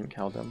Ancient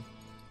Kaldum.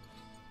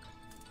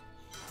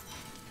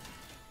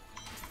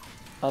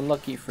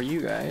 Unlucky for you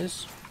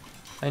guys,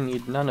 I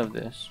need none of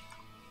this.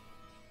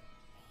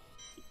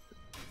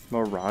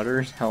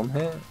 Marauder's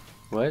Helmet?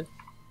 What?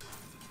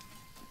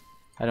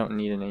 I don't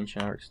need an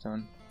Ancient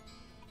Arkstone.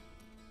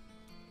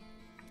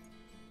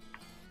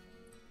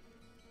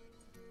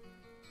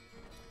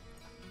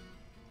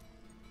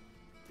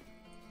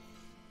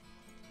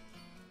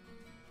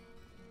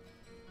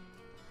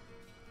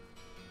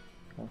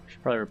 I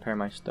should probably repair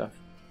my stuff.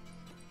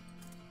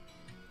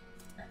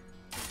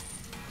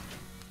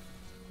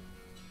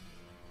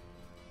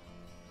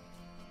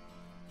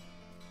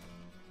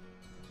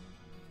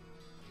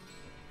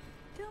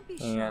 Don't be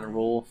shy. And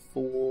roll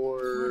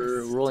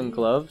for rolling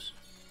gloves,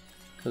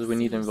 because we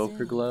need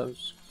invoker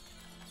gloves.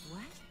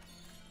 What?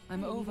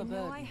 I'm I didn't even know I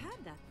overburdened.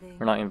 had that thing.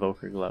 Or not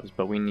invoker gloves,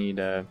 but we need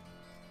yeah,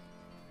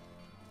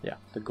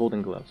 the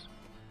golden gloves.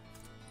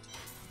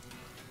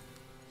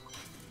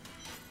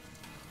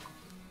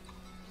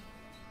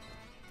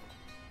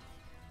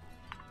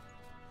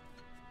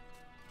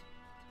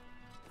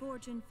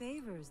 Fortune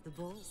favors the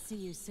bull. See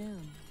you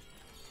soon.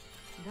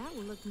 That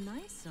will look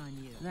nice on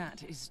you.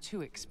 That is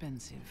too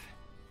expensive.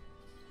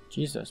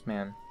 Jesus,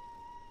 man.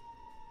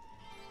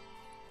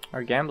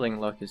 Our gambling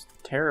luck is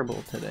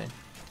terrible today.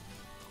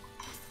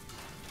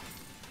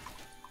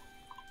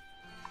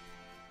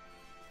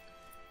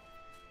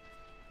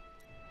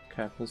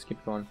 Okay, let's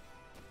keep going.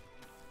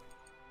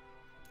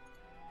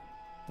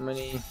 How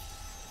many?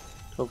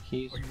 12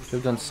 keys?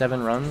 We've done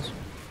 7 runs.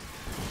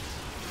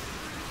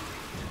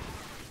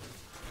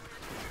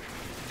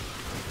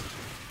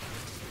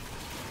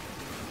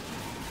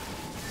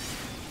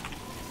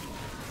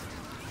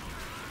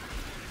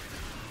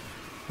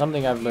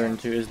 Something I've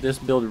learned too is this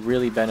build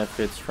really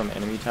benefits from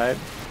enemy type.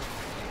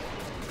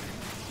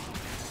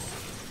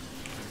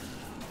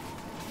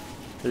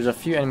 There's a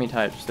few enemy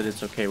types that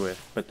it's okay with,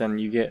 but then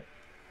you get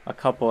a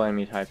couple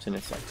enemy types and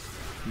it's like,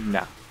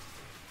 nah.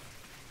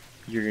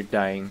 You're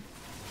dying.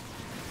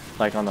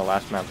 Like on the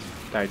last map,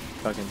 died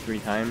fucking 3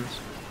 times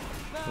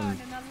in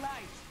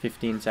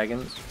 15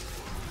 seconds.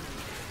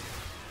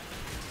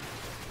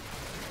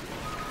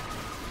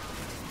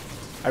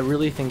 I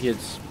really think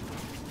it's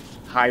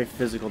high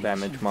physical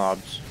damage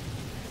mobs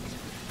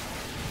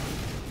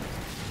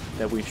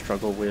that we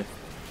struggle with,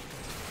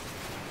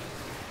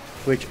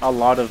 which a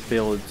lot of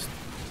builds,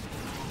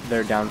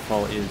 their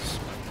downfall is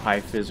high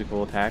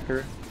physical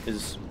attacker,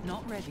 is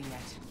Not ready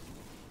yet.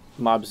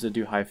 mobs that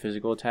do high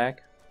physical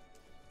attack,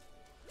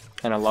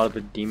 and a lot of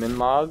the demon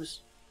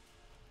mobs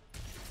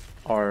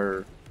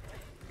are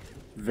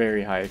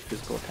very high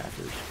physical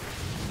attackers.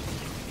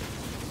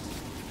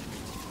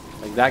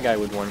 Like that guy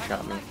would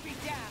one-shot me.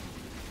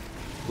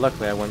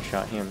 Luckily I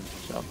one-shot him,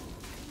 so.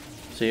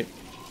 See?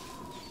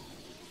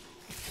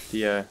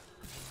 The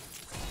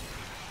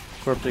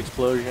corpse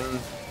explosion,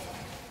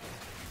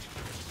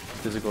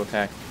 physical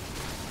attack,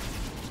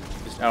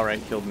 just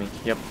outright killed me.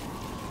 Yep.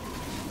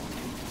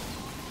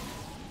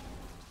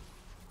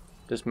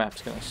 This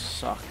map's gonna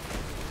suck.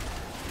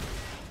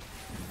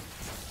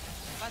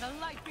 By the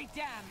light be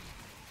damned.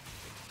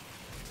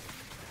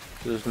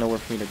 There's nowhere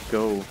for me to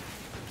go.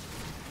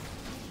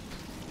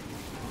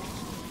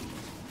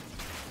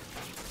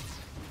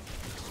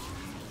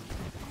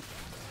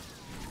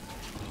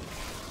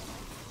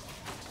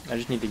 I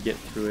just need to get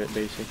through it,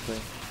 basically.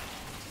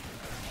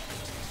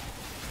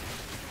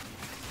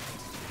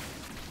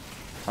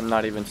 I'm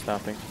not even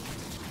stopping.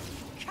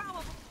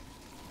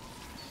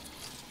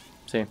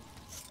 See?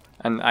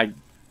 And I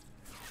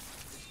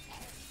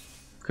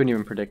couldn't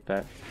even predict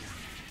that.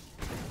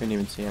 Couldn't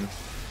even see him.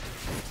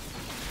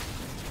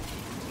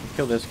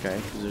 Kill this guy,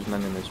 because there's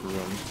none in this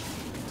room.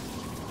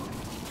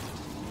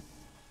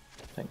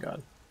 Thank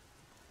God.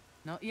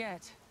 Not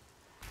yet.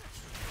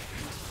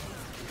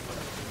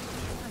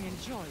 I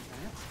enjoy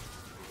that.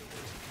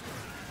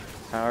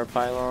 Power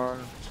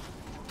pylon.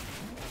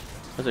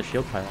 There's a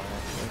shield pylon,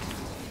 actually.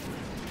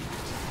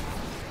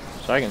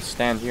 So I can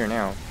stand here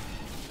now.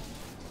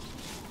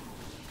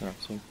 Yeah,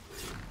 see?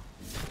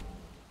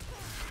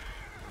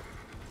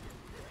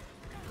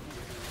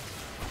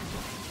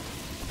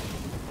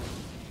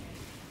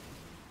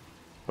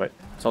 But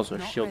it's also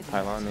a shield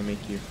pylon. They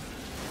make you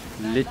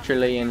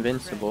literally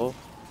invincible.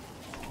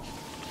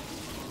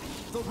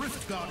 The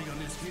Rift Guardian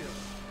is here.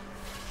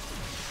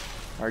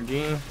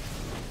 RG.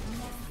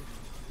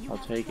 I'll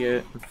take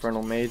it.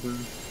 Infernal Maiden.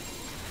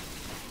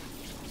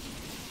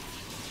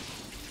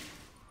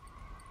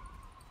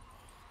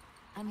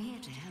 I'm here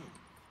to help.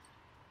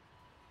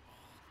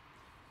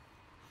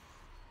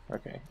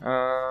 Okay.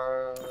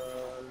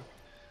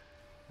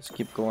 Let's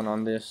keep going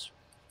on this.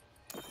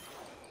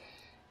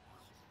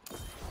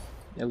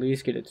 At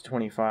least get it to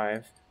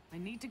 25. I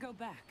need to go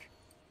back.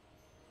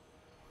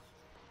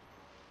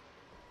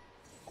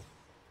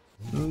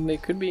 They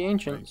could be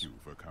ancients. Thank you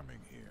for coming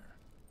here.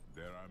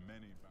 There are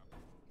many.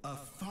 A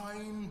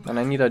fine. And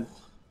I need a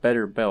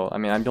better belt. I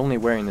mean, I'm only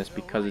wearing this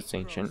because it's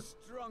ancient.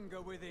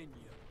 Stronger within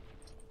you.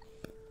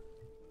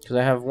 Because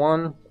I have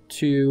 1,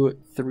 2,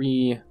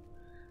 3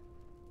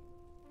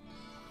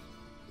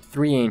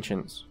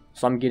 ancients.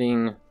 So I'm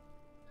getting,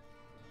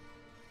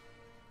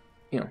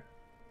 you know,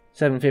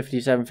 750,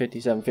 750,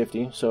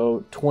 750.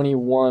 So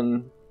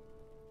 21,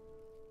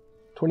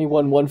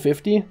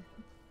 150.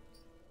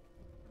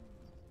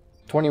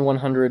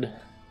 2100.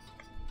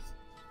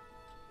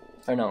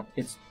 I know,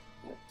 it's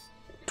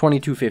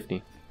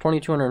 2250.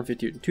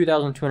 2250,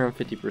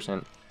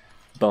 2250%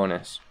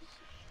 bonus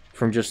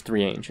from just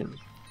 3 ancients.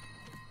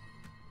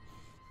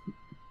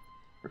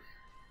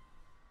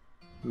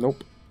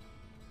 Nope.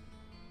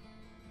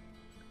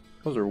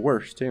 Those are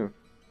worse too.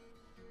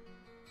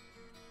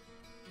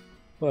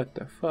 What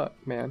the fuck,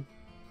 man?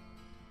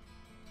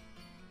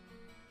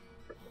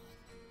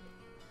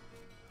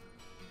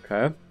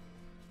 Okay.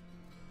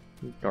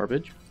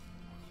 Garbage.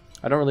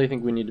 I don't really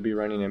think we need to be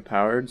running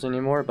empowereds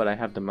anymore, but I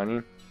have the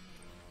money.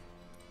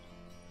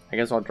 I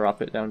guess I'll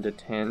drop it down to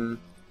 10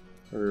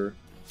 or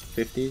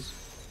 50s.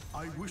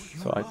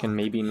 So I can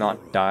maybe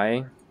not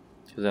die,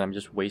 because then I'm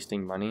just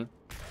wasting money.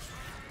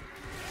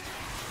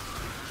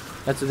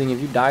 That's the thing,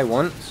 if you die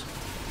once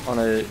on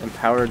an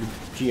empowered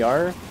GR,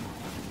 you're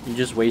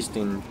just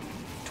wasting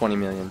 20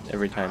 million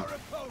every time. Our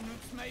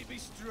opponents may be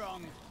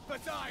strong,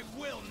 but I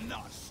will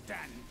not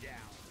stand down.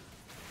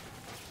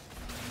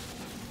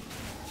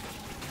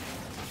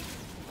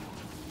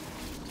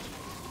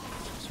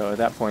 So at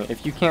that point,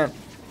 if you can't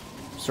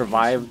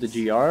survive the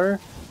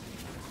GR,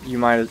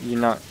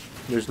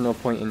 there's no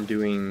point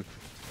in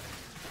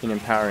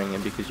empowering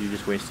it because you're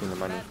just wasting the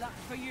money. Bad luck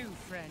for you,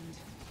 friend.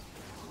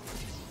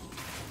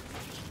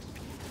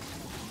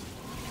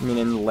 I mean,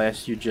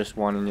 unless you just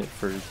wanted it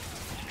to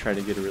try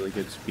to get a really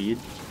good speed,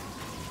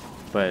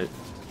 but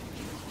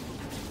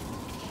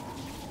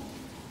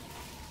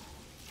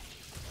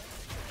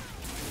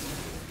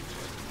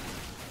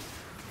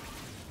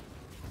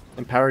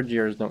empowered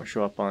GRs don't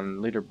show up on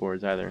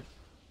leaderboards either.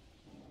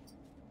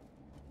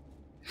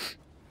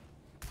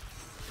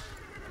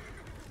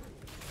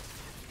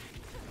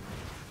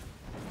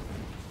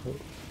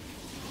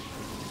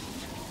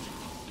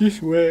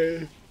 This way.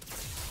 The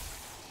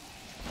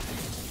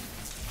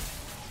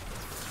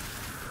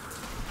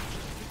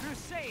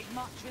crusade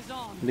marches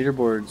on.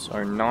 Leaderboards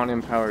are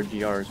non-empowered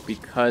GRs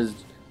because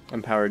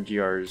empowered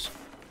GRs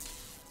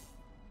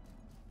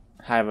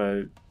have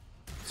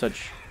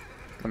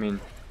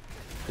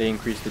they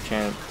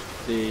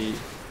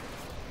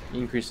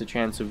increase the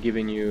chance of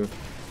giving you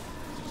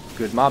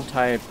good mob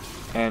type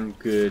and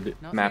good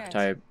Not map yet.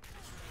 type.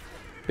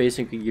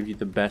 Basically give you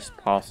the best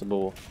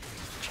possible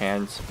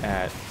chance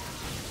at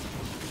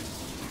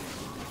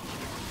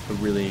a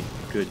really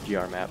good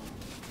GR map.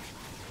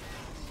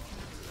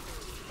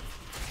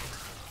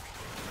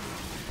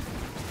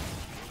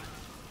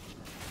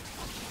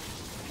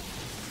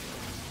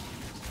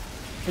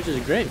 Which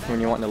is great when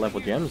you want to level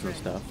gems and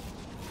stuff.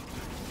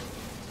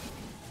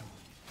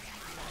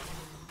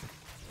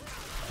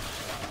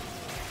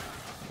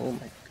 Oh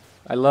my,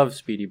 I love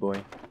Speedy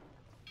Boy.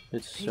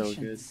 It's so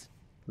good.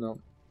 No.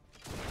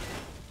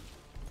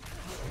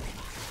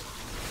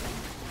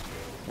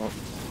 Oh,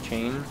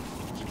 chain.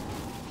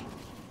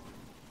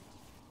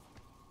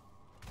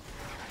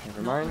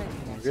 Never mind,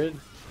 we're good.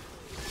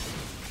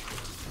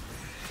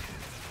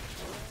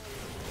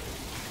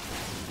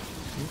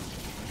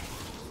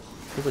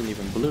 It wasn't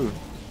even blue.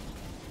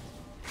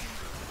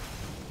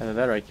 Either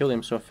that or I killed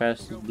him so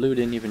fast his blue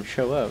didn't even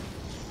show up.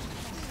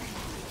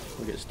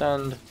 We get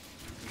stunned,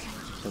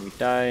 so we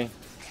die.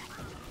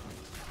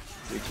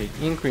 We take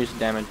increased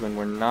damage when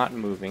we're not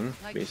moving,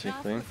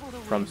 basically,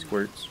 from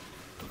squirts.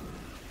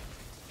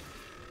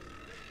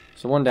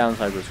 So one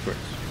downside with squirts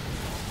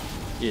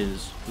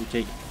is you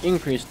take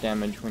increased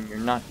damage when you're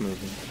not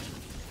moving,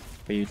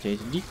 but you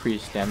take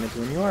decreased damage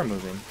when you are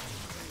moving.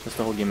 That's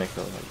the whole gimmick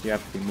though, like you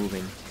have to be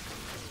moving.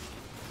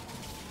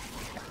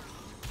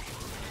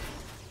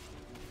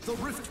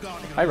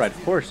 I ride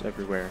horse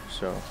everywhere,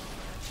 so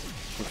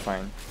we're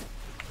fine.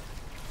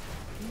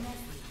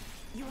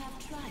 You have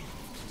tried.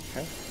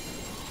 Okay.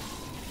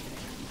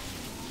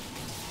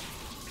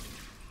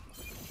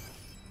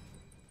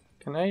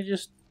 Can I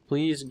just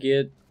please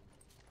get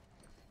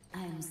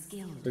I am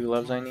skilled the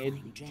gloves I need?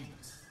 in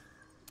gems.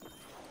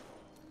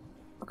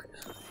 Okay.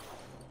 So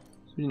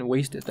we didn't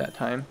waste it that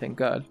time, thank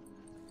God.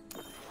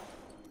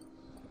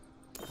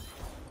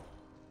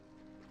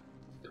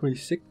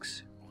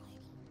 26.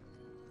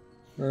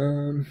 I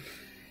am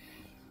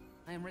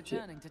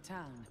returning to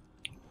town.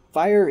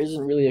 Fire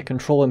isn't really a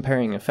control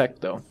impairing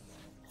effect though.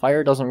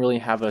 Fire doesn't really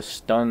have a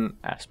stun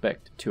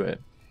aspect to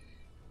it.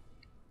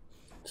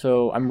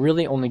 So I'm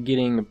really only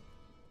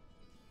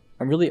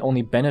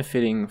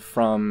benefiting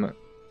from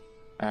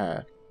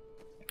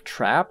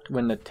trapped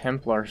when the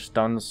Templar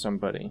stuns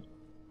somebody.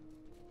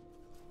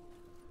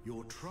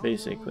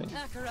 Basically.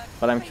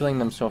 But I'm killing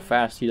them so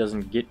fast he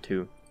doesn't get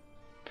to.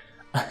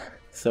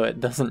 So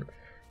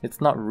it's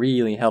not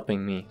really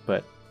helping me,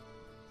 but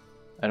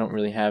I don't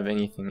really have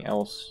anything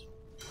else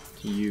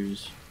to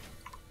use.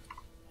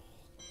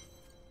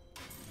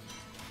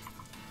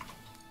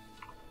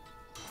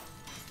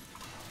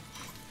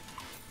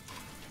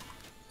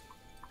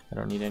 I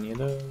don't need any of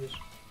those.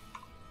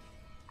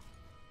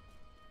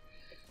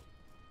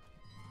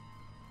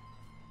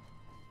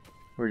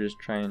 We're just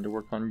trying to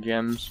work on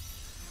gems.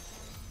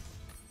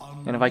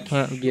 And if I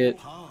can't get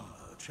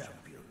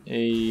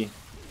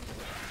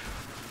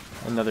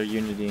another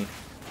Unity,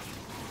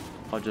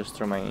 I'll just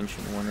throw my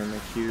ancient one in the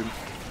cube.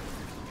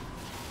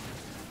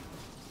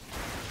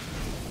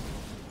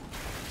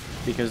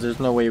 Because there's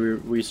no way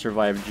we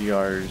survive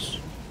GRs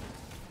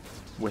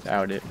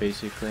without it,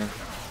 basically.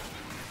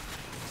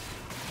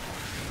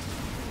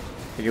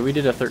 Like if we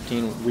did a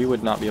 13, we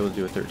would not be able to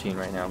do a 13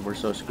 right now. We're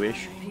so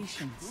squish.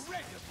 Patience.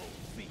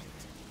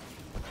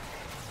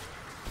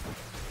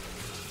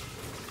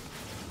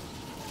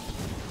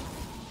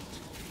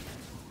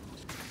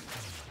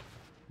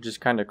 which is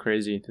kind of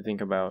crazy to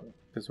think about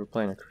because we're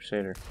playing a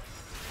Crusader.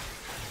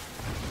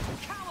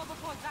 Cower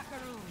before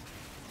Zakaroon.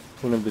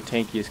 One of the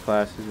tankiest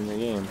classes in the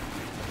game.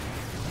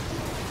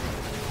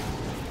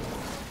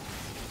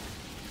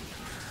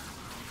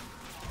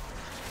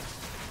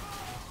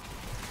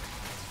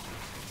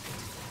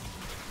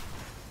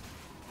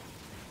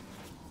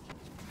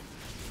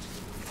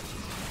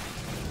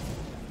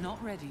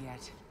 Not ready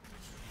yet.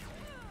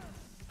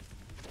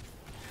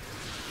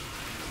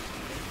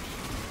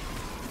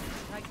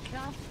 Like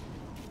that.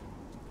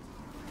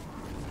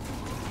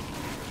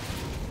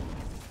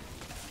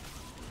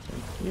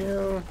 Thank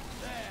you.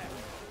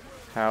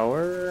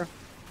 Power.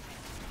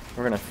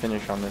 We're gonna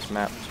finish on this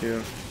map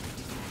too.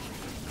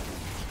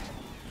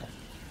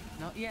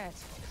 Not yet.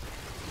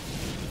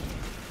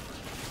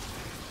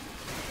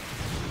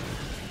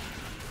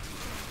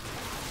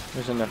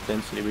 There's enough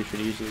density, we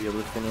should easily be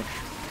able to finish.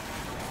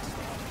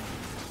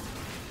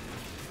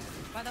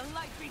 By the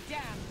light be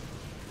damned.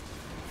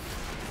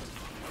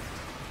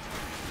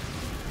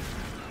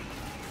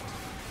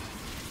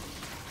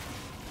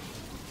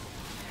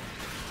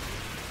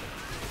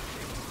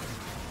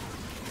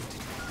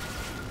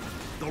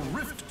 The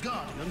Rift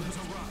Guardian has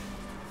arrived.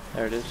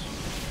 There it is.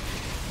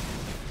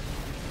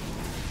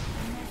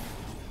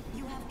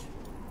 You have to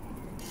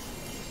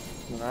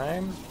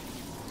 9.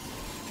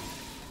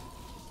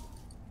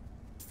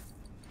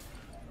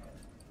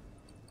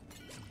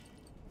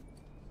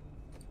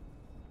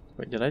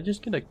 Wait, did I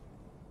just get a...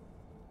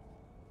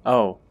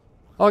 Oh.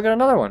 Oh, I got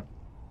another one.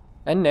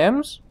 And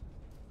Nems?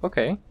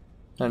 Okay.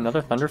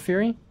 Another Thunder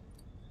Fury?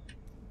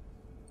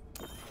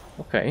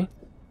 Okay.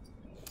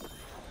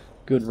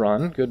 Good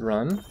run, good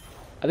run.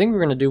 I think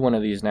we're gonna do one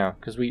of these now,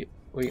 because I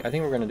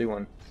think we're gonna do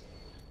one.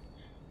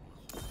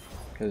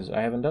 Because I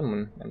haven't done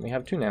one, and we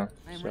have 2 now.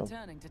 I am So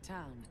returning to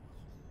town.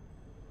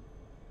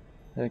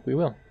 I think we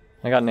will.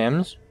 I got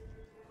Nems.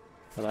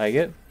 I like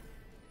it.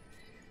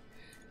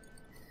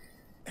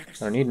 I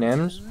don't need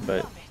Nems,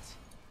 but Love it.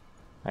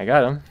 I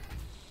got them.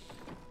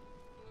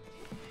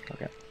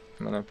 Okay,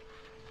 I'm gonna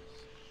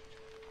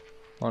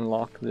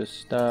unlock this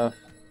stuff.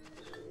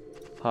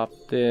 Pop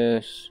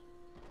this.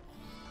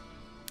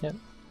 Yep.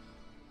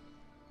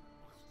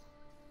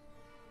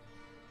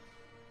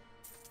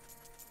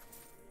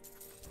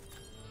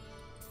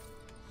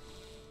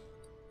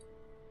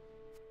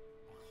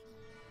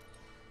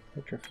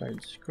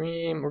 Petrified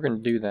Scream. We're gonna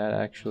do that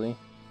actually.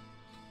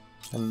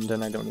 And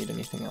then I don't need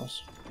anything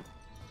else.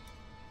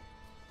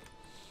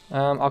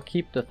 I'll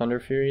keep the Thunder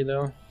Fury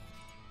though.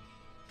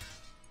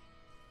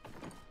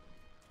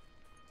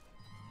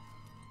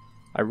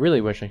 I really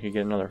wish I could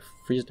get another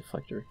Freeze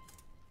Deflector.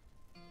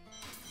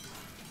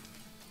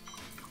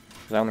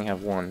 Because I only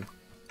have 1,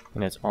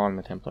 and it's on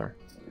the Templar.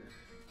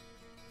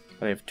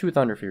 But I have 2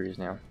 Thunder Furies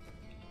now.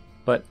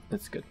 But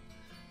it's good.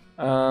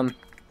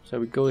 So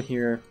we go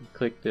here, we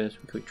click this,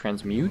 we click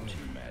Transmute.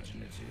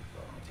 Imaginative,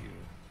 aren't you?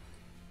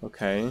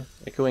 Okay,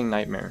 Echoing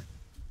Nightmare.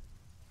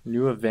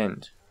 New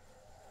event.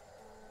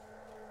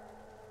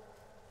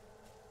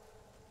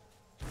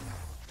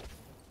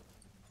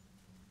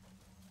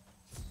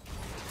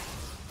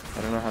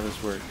 I don't know how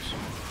this works.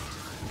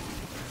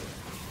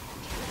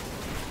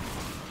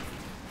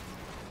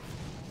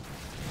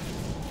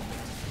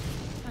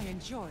 I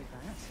enjoyed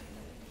that.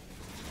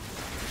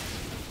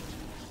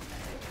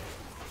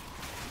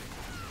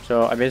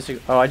 So I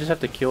basically, I just have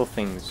to kill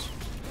things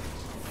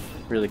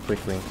really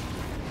quickly.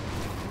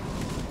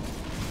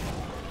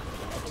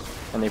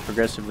 And they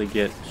progressively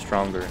get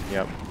stronger,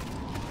 yep.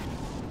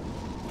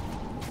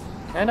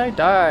 And I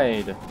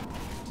died!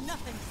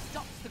 Nothing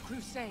stops the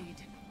crusade.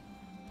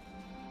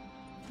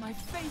 My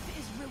faith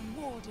is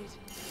rewarded.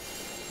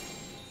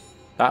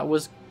 That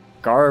was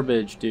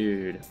garbage,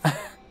 dude.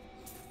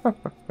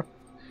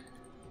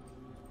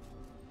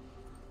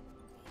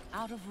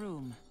 Out of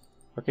room.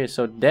 Okay,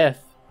 so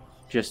death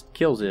just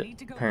kills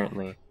it,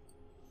 apparently.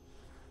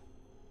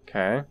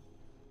 Okay.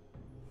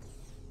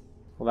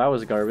 Well, that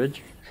was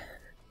garbage.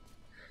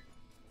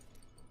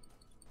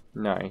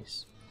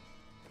 Nice.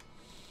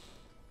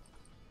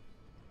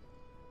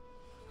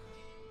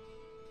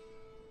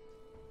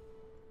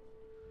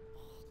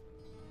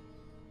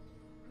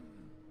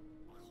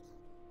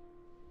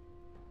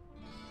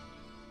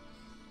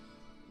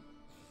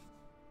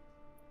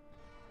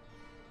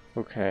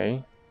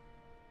 Okay.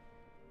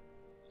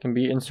 Can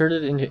be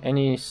inserted into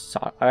any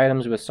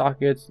items with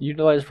sockets,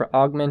 utilized for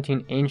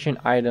augmenting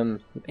ancient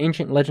items,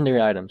 ancient legendary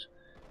items.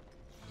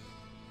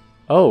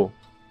 Oh.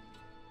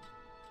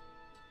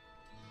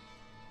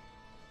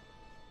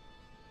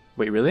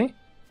 Wait, really?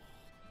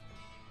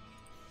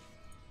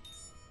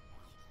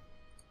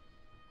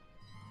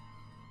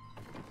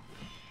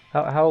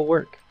 How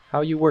work?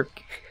 How you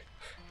work?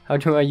 How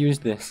do I use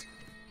this?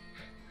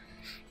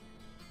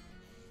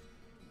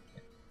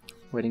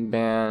 Wedding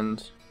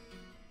band.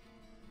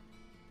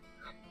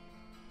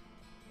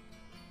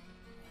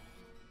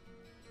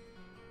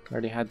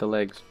 Already had the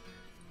legs.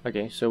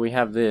 Okay, so we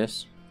have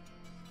this.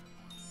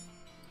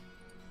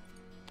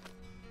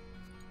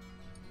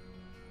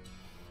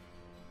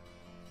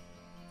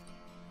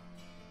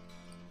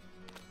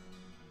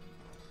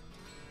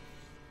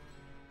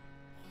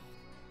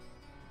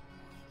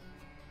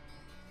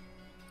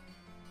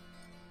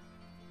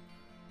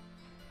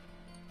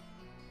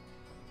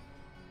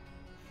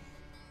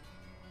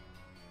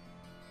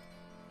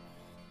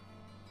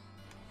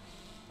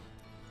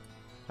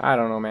 I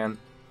don't know, man.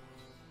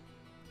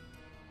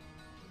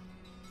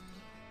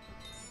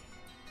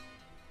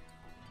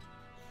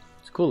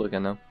 It's cool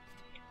looking though.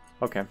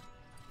 Okay.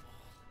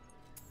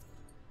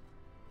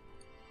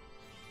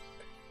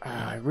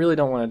 I really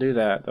don't want to do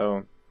that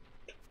though.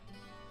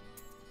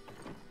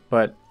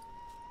 But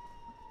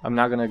I'm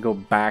not gonna go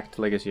back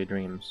to Legacy of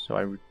Dreams,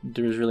 so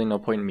there's really no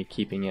point in me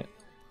keeping it.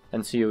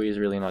 And COE is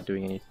really not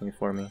doing anything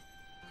for me.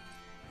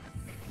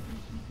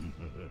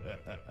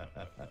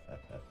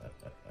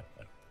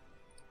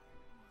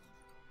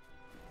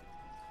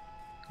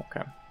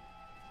 Okay.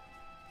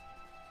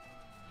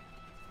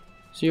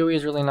 COE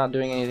is really not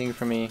doing anything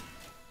for me.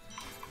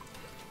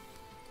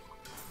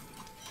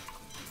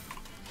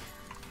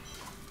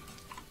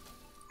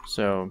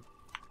 So,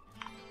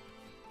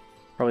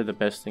 probably the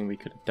best thing we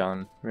could have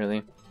done,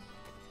 really.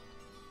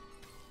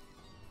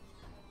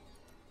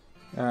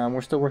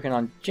 We're still working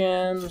on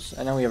gems,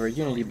 and now we have our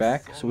Unity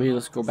back, so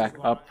let's go back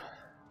up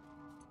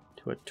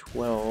to a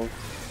 12.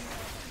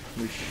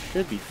 We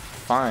should be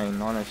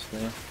fine,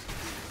 honestly.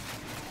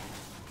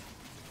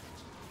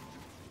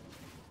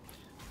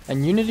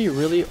 And Unity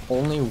really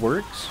only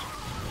works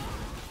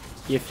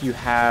if you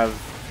have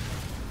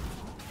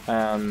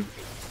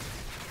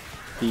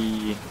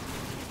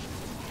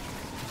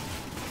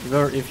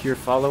if your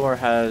follower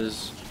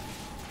has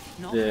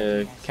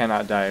the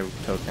cannot die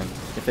token.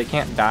 If they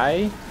can't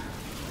die,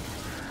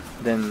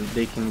 then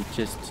they can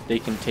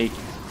take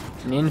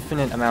an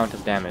infinite amount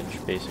of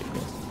damage, basically.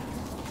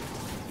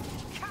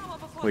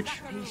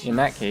 Which, in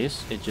that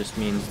case, it just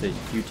means that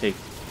you take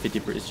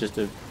 50%. It's just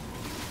a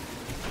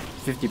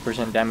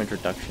 50% damage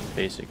reduction,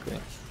 basically.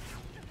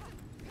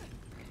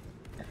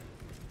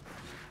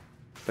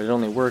 But it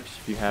only works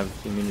if you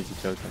have the immunity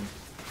token.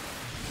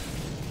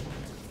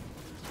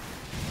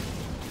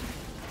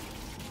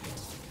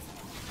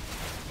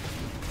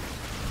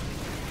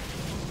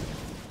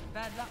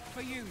 Bad luck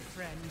for you,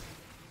 friend.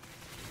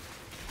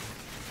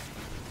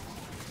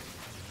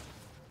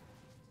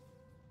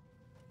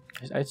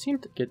 I seem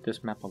to get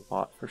this map a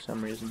lot for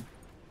some reason.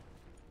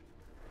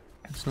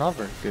 It's not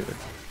very good.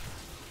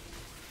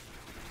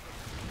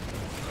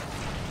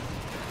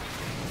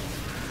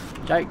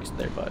 Yikes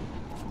there, bud.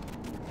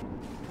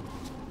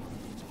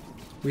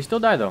 We still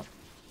die though.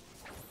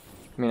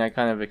 I mean, I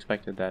kind of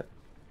expected that.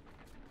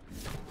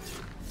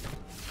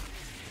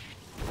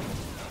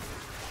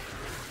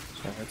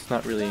 So it's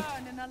not really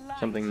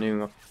something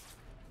new.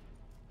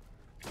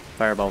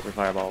 Fireballs are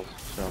fireballs,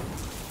 so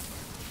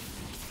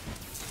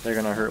they're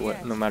gonna hurt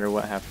no matter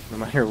what happens, no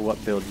matter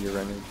what build you're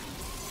running.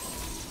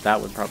 That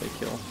would probably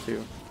kill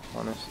too,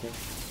 honestly.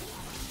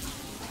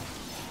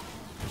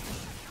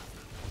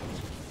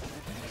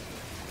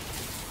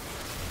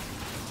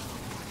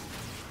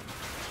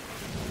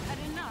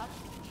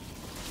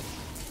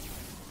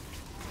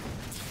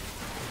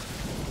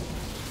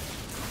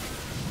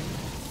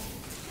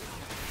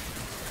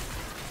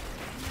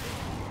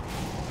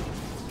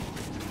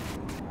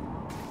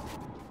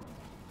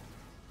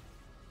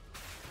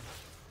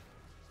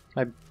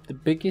 The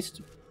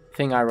biggest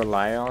thing I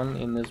rely on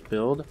in this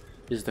build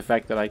is the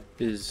fact that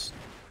is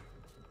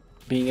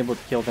being able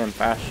to kill them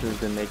faster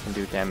than they can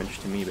do damage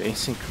to me,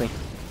 basically.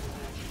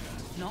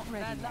 Not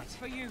ready. Bad luck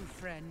for you,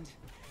 friend.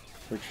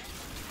 Which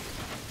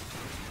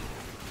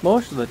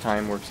most of the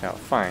time works out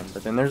fine,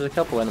 but then there's a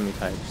couple enemy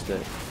types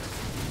that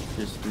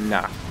just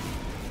nah.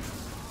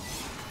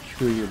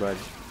 Screw you, bud.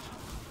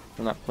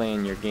 I'm not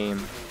playing your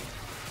game.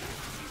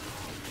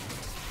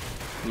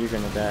 You're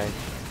gonna die.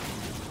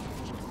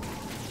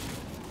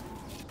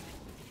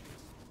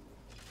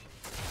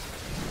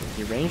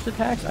 Ranged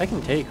attacks? I can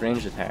take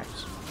ranged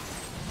attacks.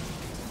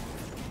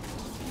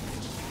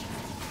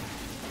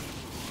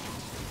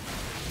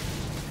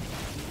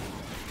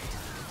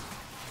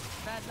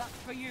 Bad luck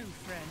for you,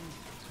 friend.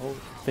 Oh,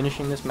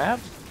 finishing this map?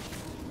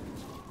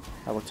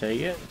 I will take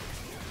it.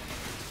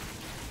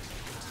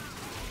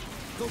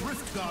 The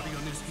Rift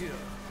Guardian is here.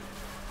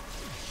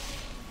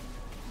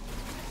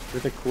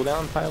 With a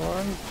cooldown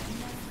pylon?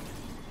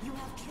 You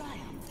have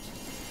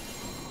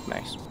triumphed.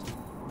 Nice.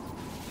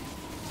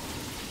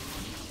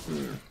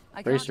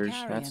 Bracers,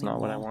 that's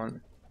not what I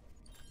want.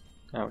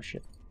 Oh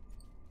shit.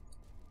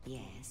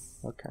 Yes.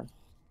 Okay.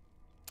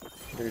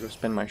 I'm gonna go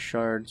spend my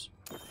shards.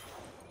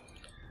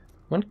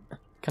 When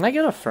can I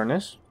get a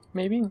furnace,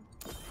 maybe?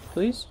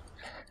 Please?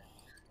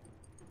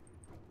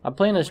 I'm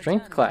playing a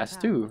strength class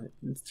too.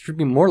 It should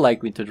be more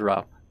likely to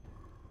drop.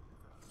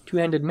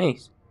 Two-handed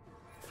mace.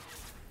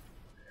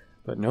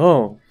 But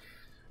no.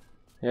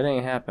 It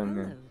ain't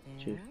happening.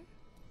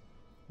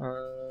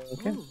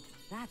 Okay. Ooh,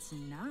 that's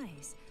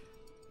nice.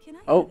 Can I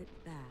Oh, have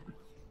it back?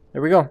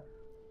 there we go.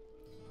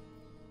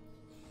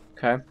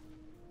 Okay.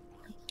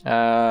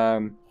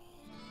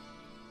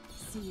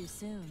 See you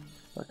soon.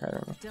 Okay, I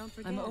don't know. Don't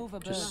forget. I'm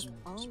overburdened. Just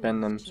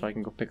spend them so I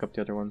can go pick up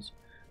the other ones.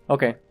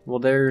 Okay, well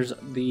there's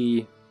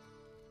the...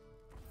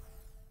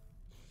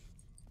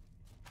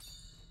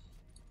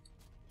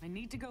 I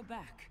need to go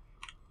back.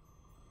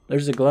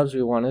 There's the gloves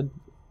we wanted.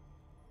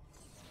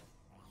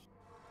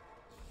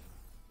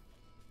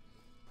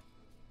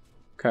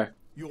 Okay.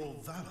 Your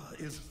valor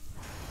is...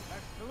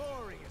 A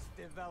glorious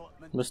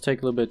development. Let's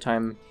take a little bit of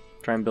time,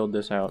 try and build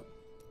this out.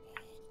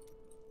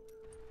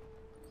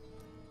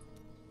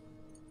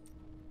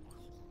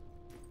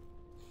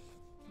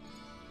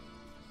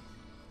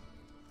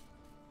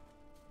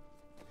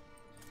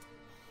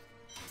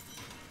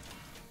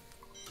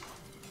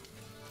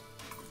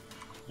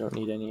 Don't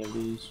need any of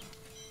these.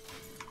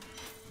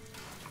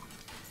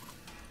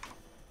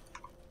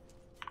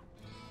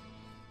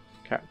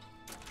 Okay.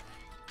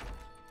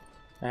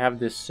 I have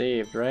this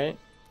saved, right?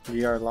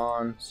 VR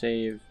lawn,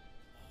 save.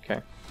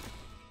 Okay.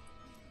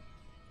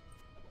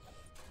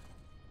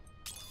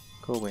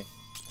 Go away.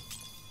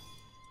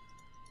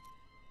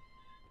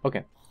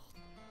 Okay.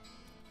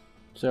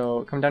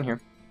 So come down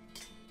here.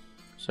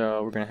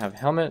 So we're gonna have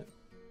helmet,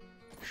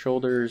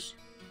 shoulders,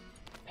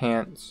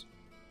 pants,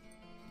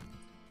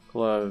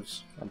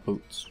 gloves, and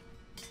boots.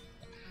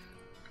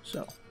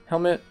 So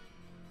helmet,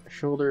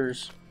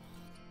 shoulders,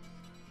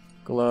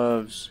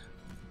 gloves,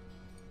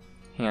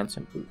 pants,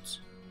 and boots.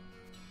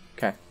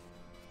 Okay.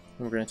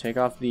 We're going to take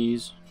off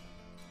these.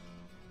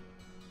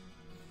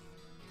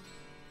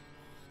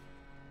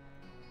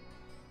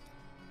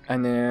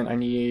 And then I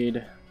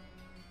need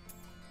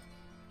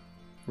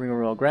Ring of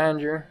Royal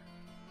Grandeur.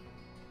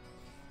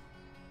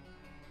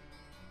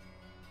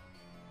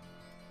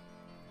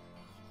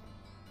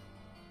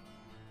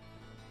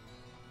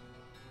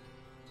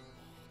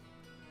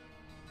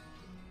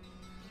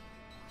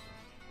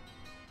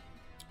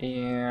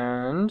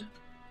 And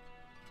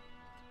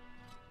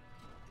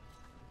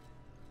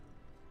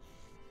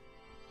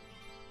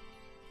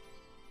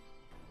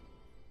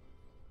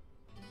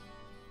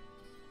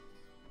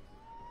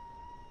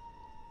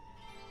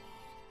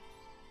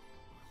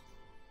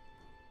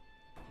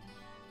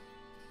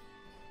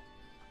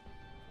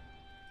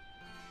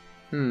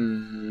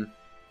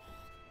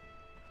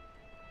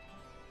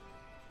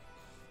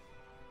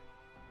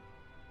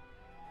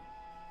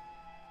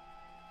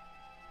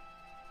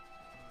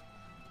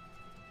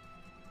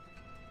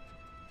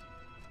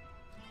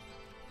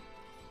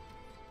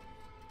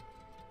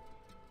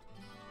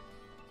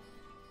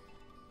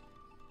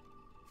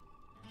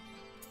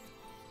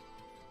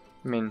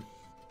I mean,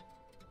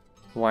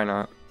 why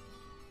not?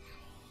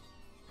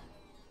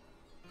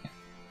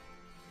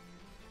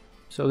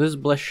 So this is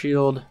Blessed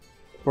Shield.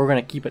 We're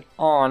going to keep it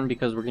on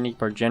because we're going to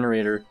keep our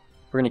generator.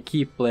 We're going to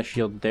keep Blessed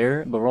Shield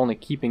there, but we're only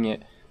keeping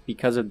it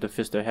because of the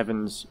Fist of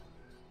Heaven's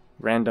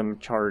random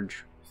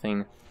charge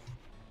thing.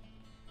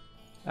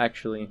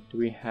 Actually, do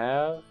we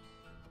have...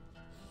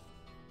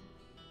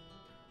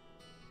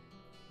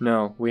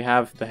 No, we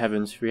have the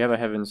Heavens. We have a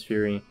Heaven's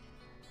Fury.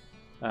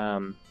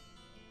 The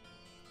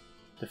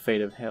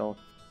Fate of Hell.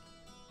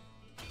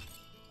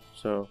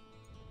 So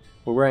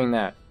we're wearing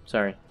that.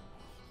 Sorry.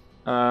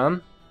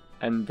 And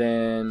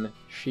then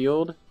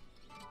shield.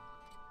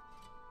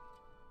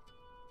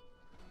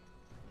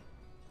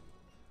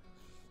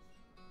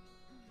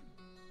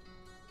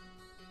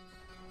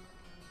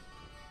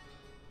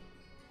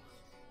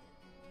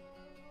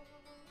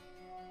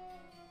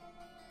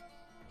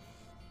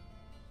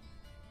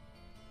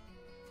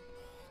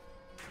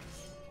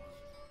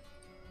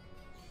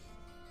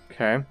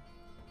 Okay.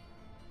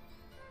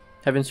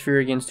 Heaven's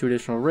Fury against 2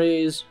 additional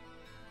rays,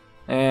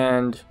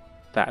 and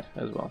that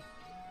as well.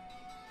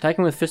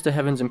 Attacking with Fist of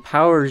Heavens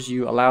empowers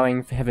you,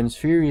 allowing Heaven's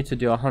Fury to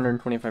do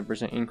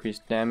 125%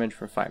 increased damage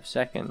for 5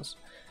 seconds.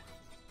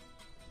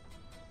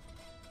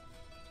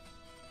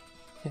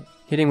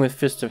 Hitting with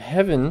Fist of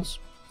Heavens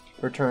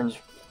returns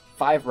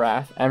 5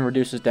 Wrath and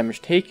reduces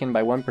damage taken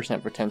by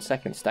 1% for 10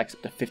 seconds, stacks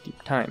up to 50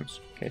 times.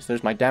 Okay, so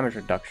there's my damage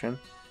reduction.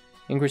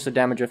 Increase the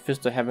damage of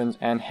Fist of Heavens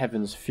and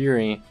Heaven's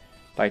Fury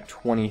by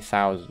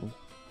 20,000.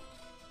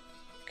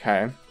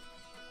 Okay.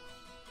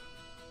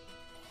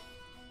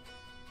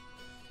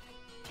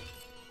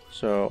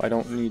 So I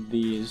don't need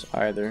these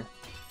either.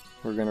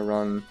 We're gonna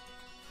run...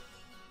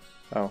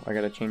 Oh, I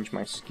gotta change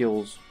my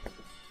skills.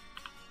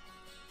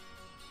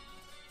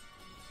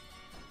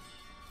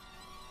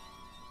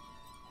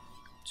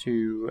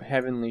 To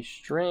Heavenly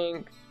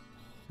Strength,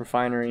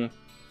 Refinery,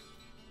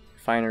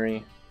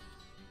 Refinery.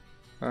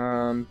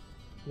 We're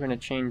gonna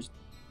change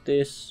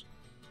this to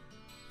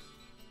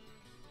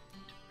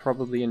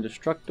probably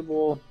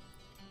Indestructible,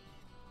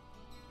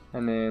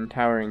 and then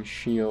Towering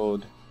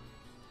Shield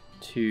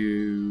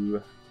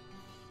to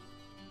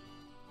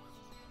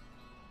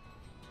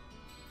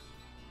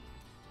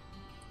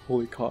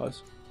Holy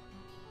Cause.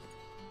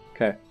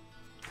 Okay.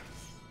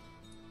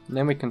 And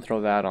then we can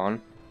throw that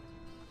on.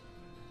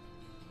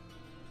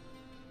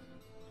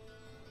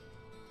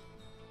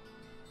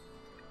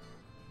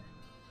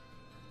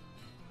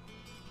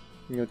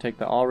 I'm gonna take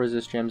the all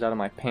resist gems out of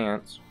my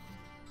pants.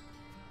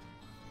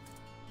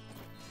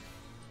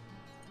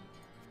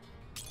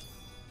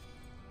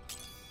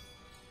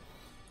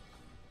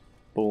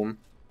 Boom.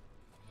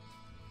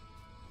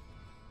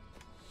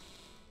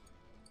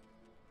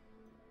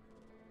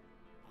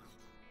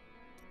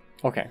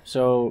 Okay,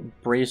 so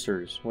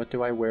bracers. What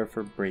do I wear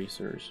for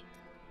bracers?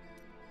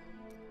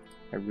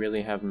 I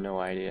really have no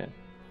idea.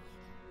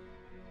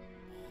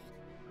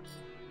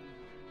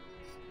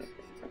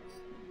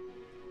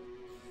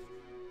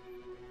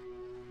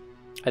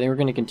 I think we're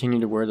going to continue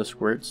to wear the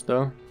squirts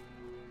though.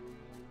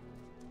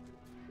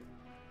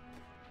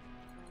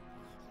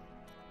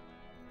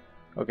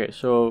 Okay,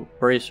 so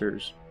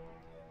bracers.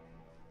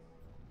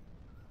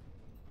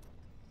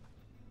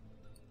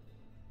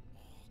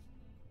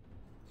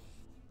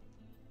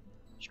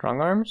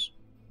 Strong arms?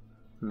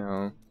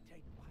 No.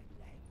 Take my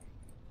leg.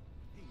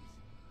 Please,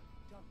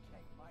 don't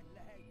take my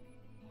leg.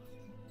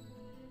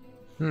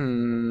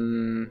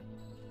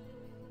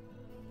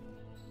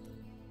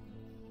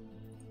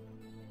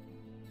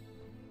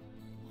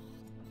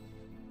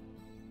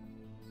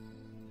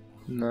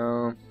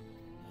 No.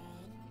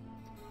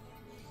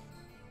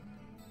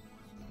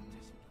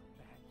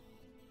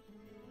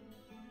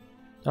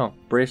 Oh,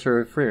 bracer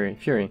of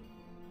fury.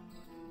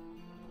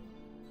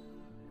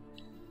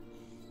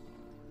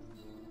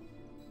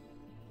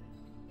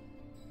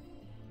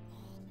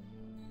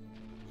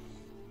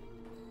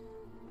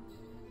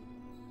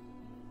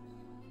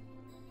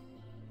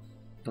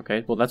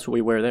 Okay, well that's what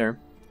we wear there.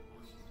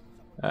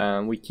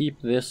 We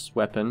keep this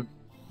weapon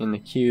in the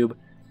cube,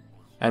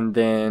 and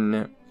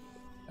then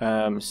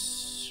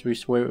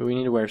we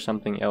need to wear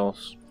something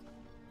else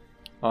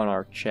on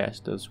our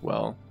chest as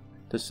well.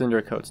 The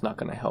cinder coat's not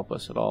going to help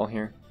us at all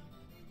here,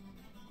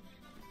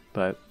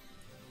 but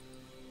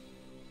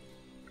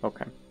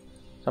okay.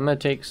 So I'm going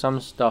to take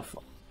some stuff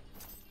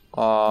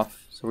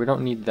off, so we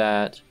don't need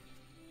that.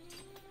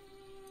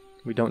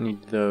 We don't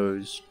need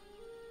those.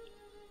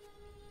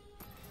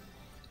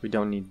 We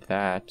don't need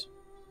that.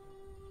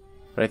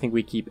 But I think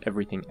we keep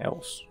everything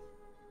else.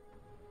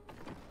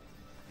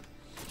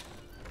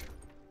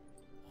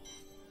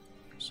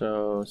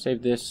 So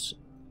save this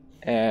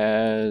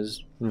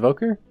as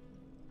Invoker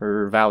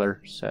or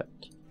Valor set.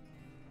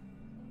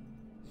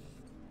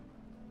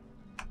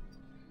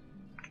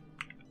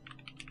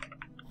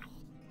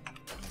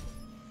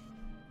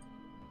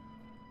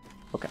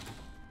 Okay.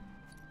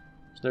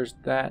 So there's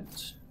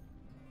that.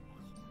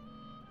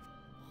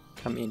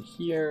 Come in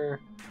here.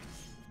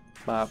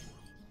 Bop.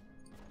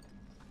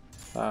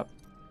 Bop.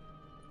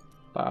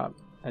 Bop.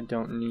 I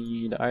don't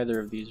need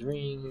either of these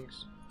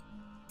rings.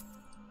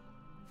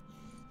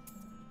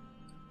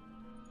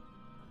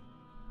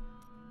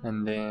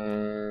 And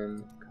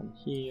then come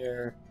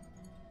here,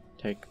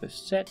 take the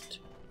set,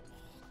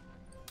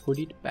 put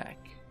it back.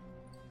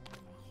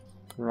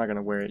 We're not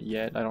gonna wear it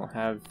yet. I don't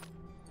have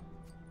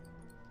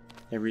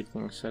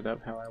everything set up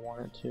how I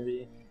want it to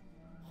be.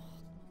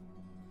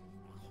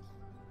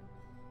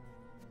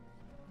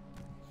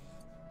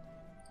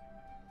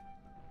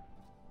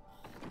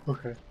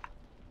 Okay.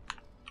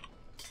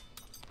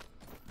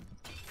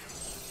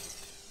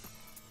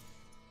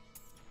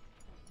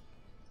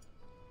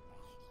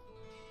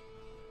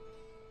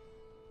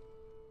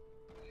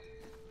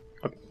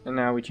 Okay, and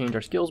now we change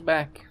our skills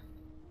back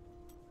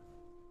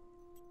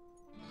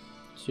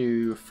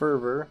to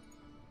Fervor,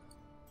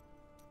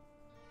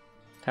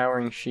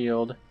 Towering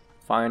Shield,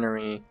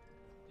 Finery,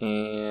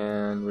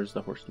 and where's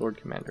the Horse Lord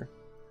Commander?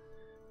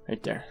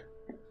 Right there.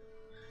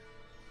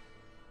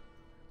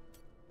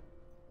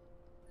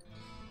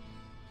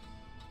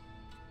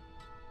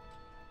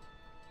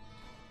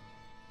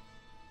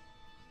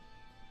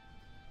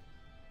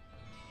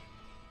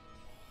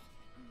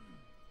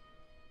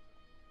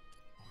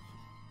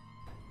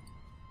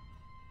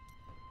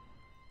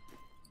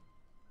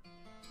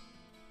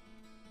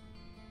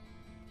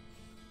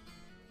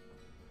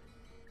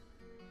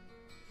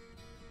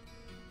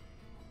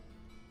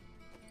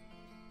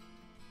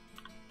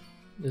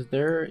 Is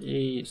there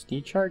a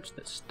steed charge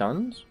that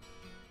stuns?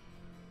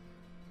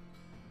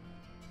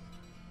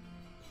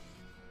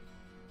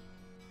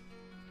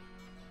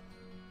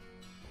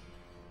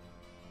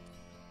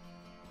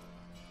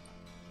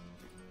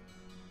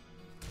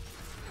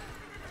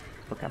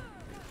 Okay. I'm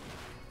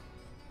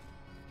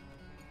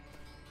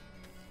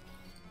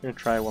gonna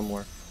try one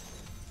more.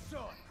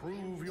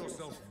 Prove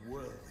yourself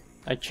worthy.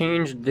 I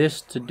changed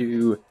this to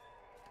do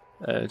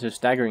to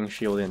Staggering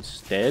Shield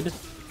instead.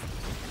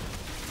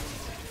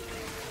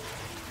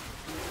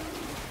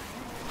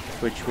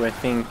 Which I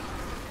think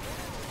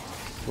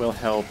will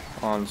help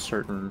on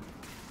certain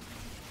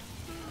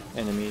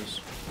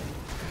enemies.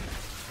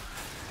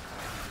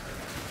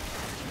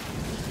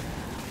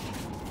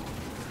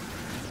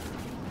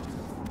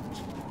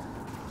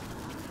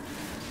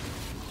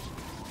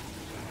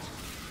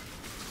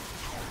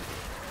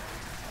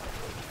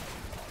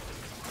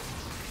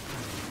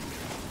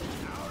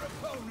 Our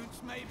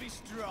opponents may be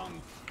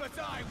strong, but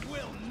I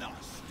will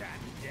not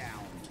stand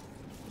down.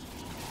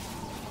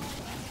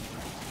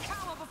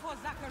 Before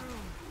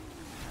Zakaroon.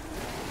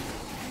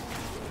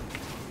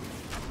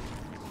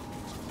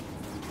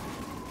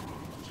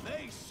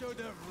 They should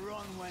have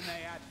run when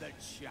they had the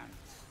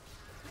chance.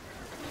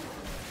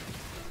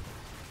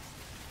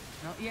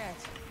 Not yet.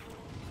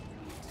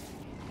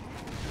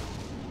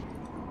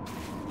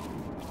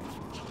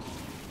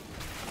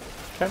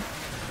 Okay.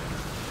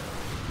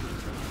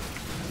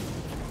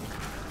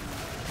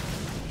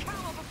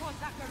 Cower before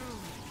Zakaroon.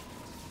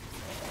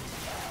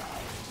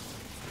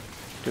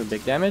 Do a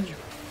big damage.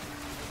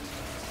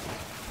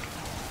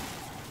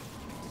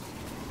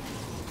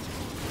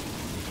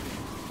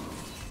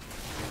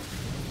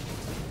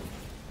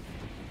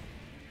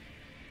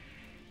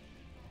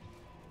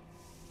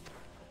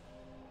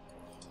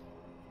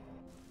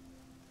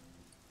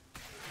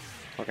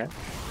 Okay.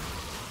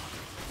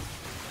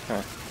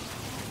 Huh.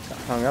 Got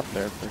hung up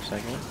there for a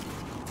second.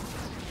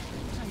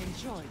 I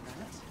enjoy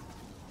that.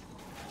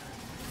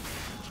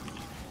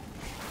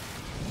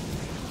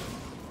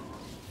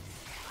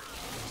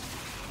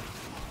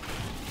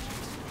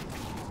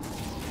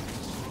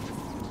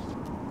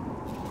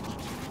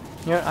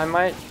 Yeah, I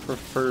might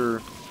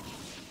prefer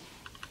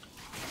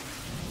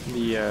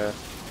the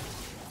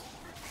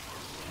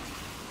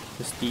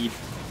speed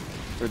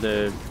for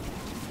the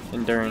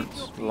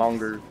endurance,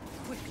 longer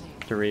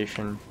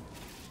duration.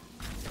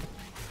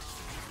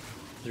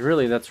 'Cause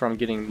really, that's where I'm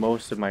getting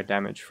most of my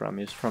damage from,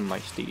 is from my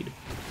steed.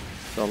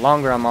 So the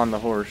longer I'm on the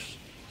horse,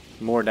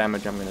 the more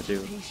damage I'm gonna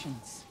do.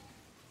 Patience.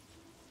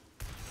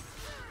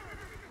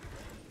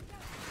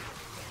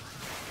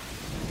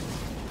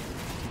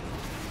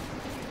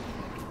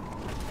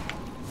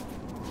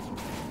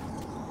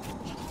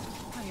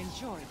 I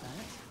enjoy that.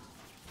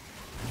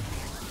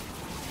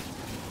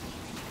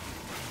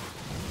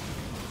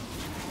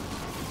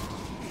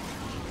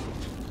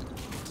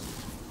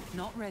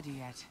 Not ready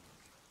yet.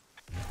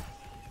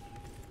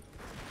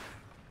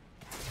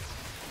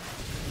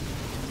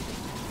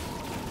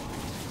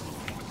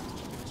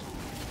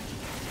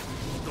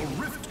 The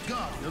Rift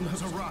Guardian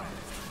has arrived.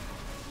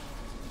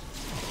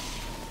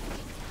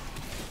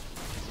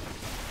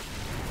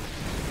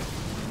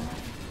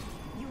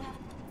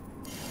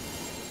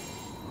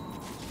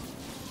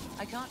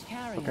 I can't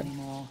carry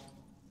anymore.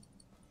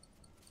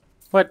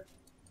 What?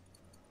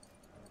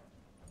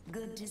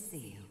 Good to see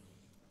you.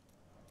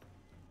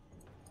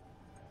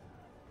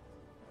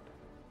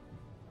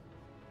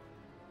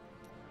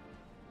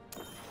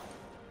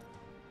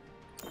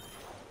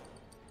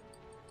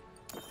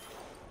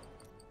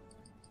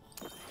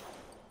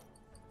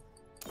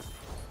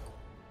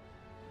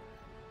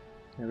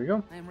 There we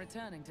go. I am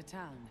returning to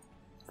town.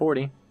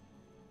 40.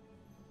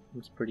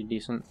 That's pretty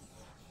decent.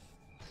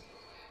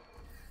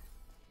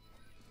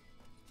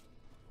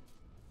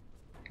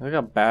 Look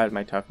how bad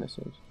my toughness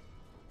is.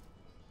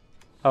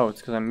 Oh,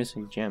 it's because I'm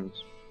missing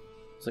gems.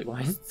 It's like,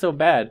 why is it so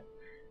bad?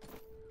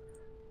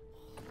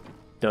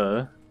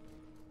 Duh.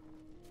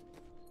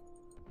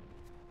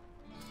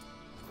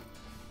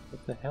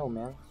 What the hell,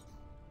 man?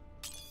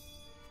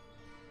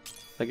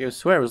 Like, I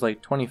swear it was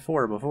like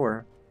 24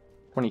 before.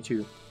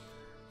 22.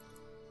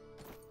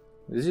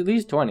 This is at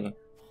least 20.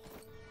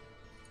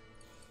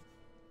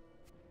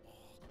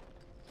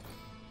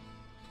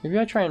 Maybe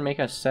I try and make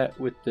a set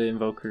with the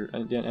invoker,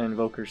 an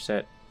invoker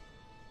set,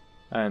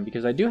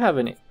 because I do have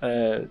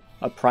a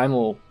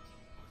primal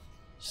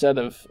set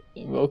of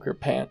invoker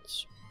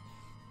pants.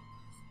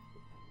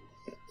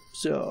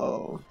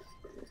 So,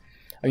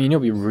 I mean,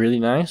 it'll be really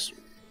nice.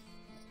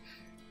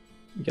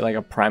 Get like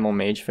a primal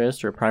mage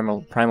fist or a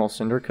primal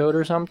cinder coat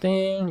or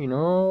something, you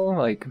know,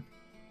 like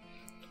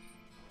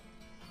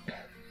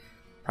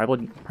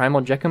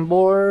primal Jekken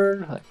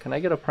board. Like, can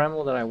I get a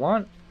primal that I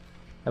want?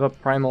 I have a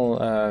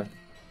primal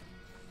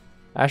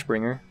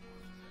Ashbringer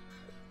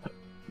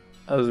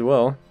as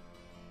well,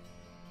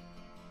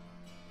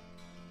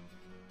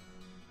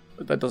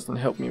 but that doesn't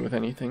help me with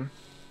anything.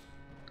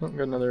 Oh,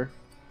 got another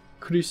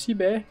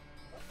Crusader.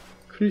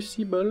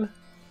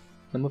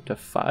 I'm up to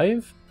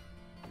 5.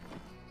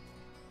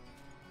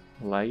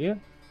 Like it.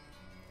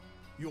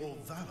 Your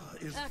valor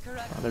is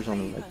Oh, there's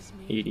only like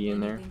 80 in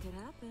there. Anything could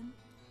happen.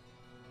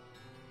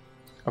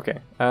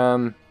 Okay.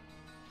 So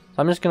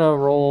I'm just gonna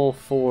roll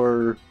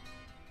for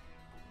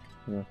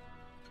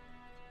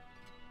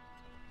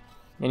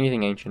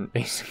anything ancient,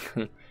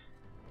 basically.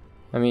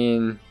 I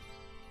mean,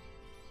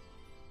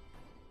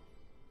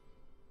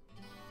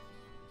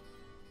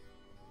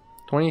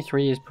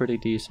 $23 is pretty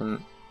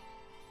decent.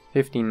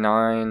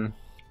 59,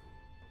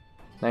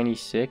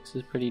 96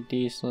 is pretty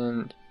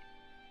decent.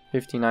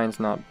 59 is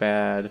not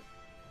bad.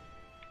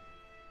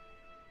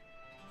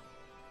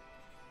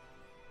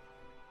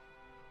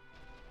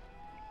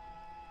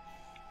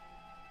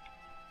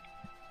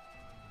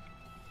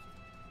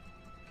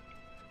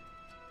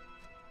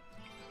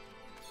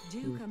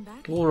 Do come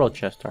back. We'll roll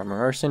chest armor.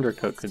 Our cinder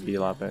coat could be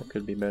a lot better.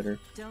 Could be better.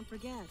 Don't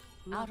forget,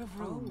 Out luck of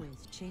room.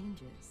 always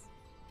changes.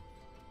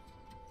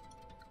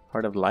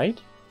 Heart of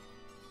Light?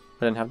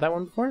 I didn't have that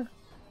one before?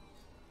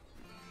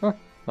 Huh.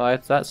 Well,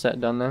 it's that set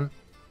done then.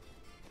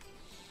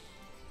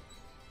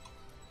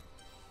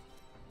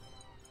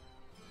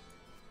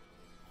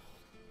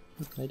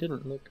 I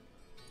didn't look.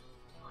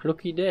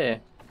 Looky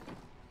there.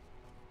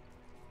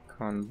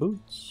 Con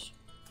boots.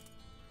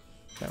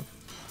 Okay.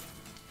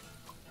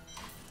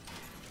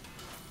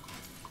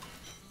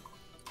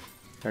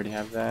 Already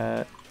have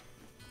that.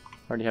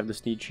 Already have the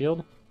steed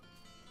shield.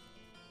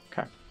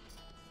 Okay.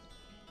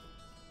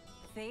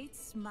 Fate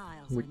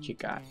smiles. What when you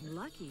got? play.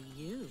 Lucky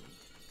you.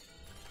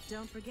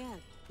 Don't forget,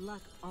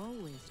 luck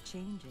always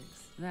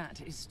changes.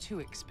 That is too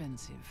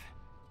expensive.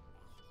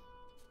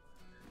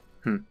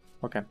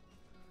 Okay.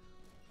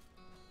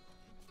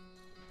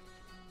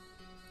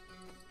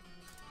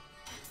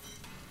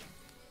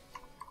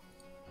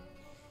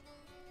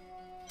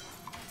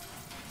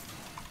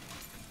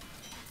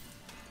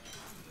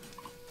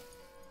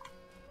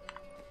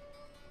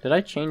 Did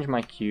I change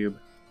my cube?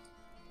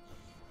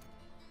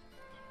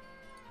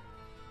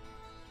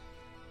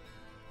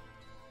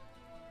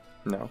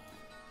 No.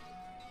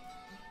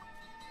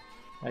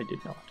 I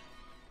did not.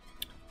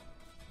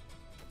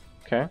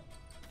 Okay.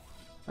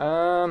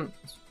 An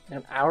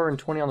hour and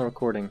 20 on the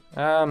recording.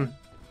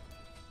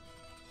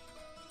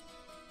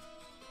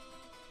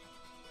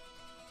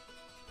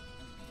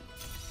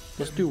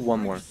 Let's do one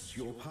more.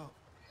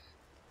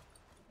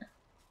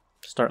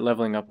 Start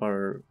leveling up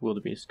our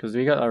wildebeest, because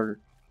we got our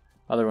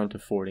other one to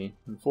 40,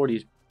 and 40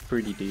 is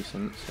pretty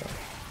decent, so.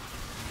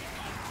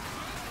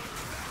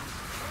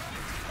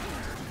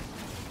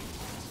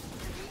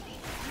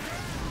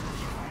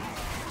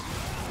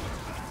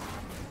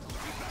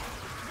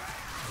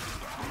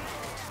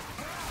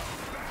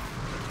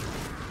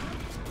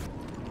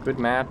 Good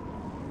map.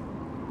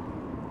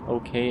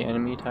 Okay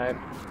enemy type.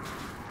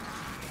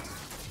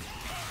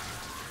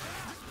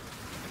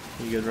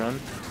 Pretty good run.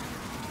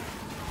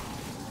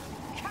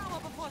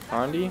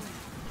 Condi.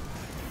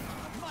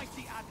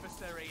 Mighty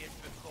adversary is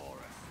before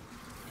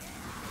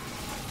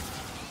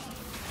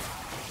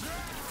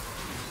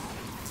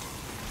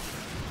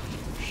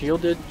us.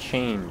 Shielded,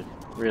 chained.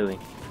 Really.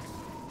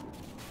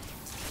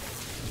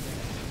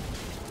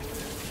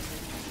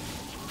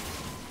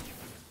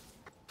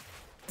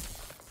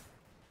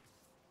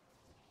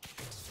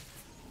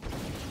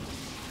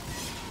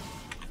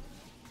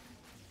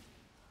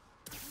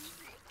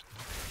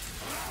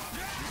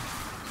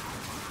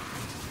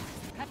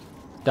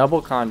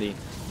 Double Condi.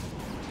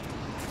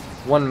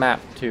 One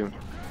map, too.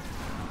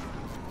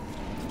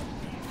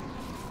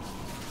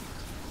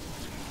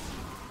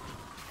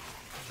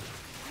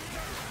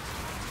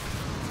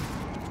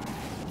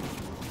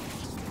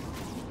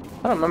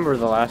 I don't remember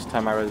the last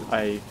time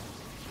I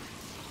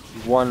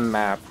one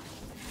map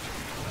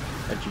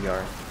a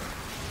GR.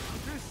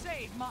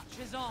 Crusade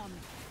marches on.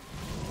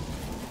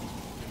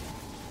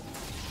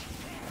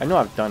 I know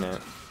I've done it.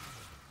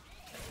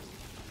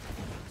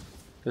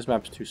 This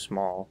map's too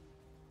small.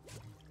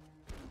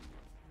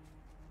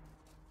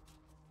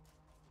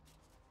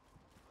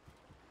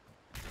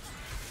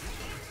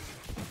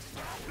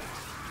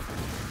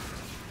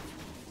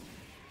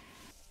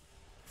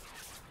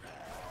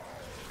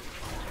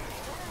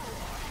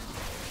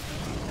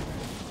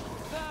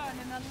 Burn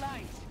in the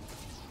light.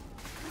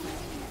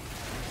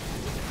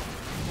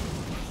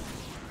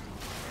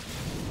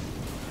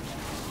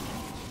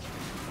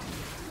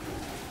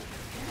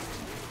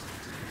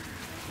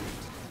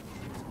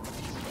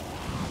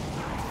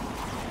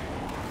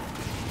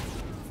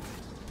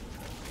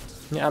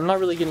 Yeah, I'm not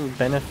really getting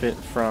benefit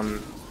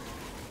from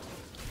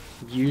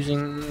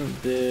using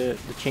the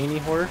chainy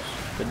horse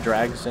that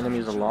drags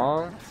enemies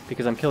along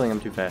because I'm killing them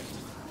too fast.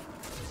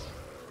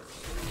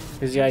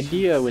 Because the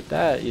idea with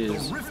that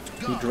is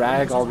you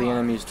drag all the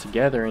enemies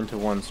together into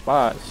one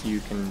spot so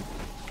you can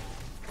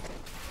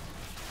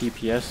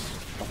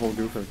DPS a whole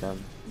group of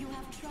them.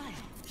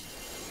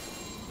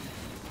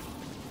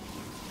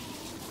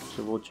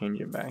 So we'll change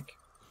it back.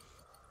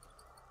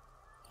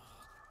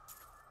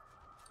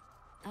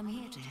 I'm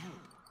here to help.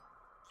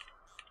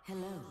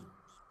 Hello.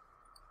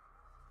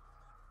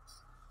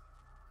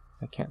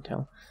 I can't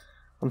tell.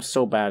 I'm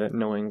so bad at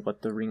knowing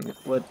what the ring,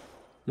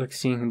 like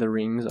seeing the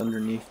rings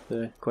underneath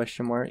the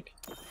question mark.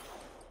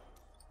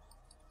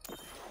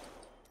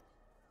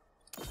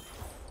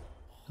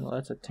 Well,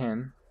 that's a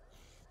 10.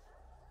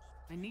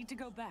 I need to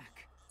go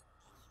back.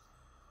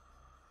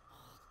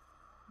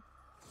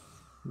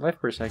 Life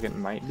per second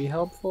might be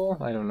helpful.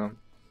 I don't know.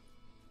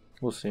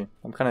 We'll see.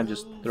 I'm kind of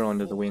just throwing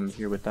to the wind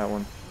here with that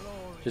one.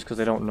 Just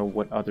because I don't know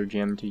what other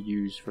gem to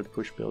use for the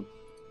push build.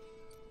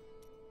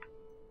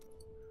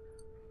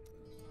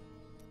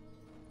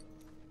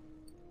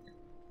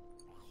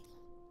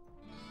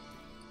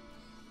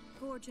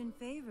 Fortune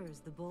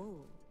favors the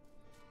bold.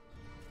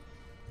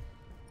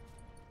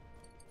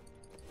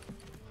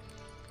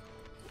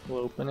 We'll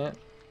open it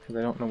because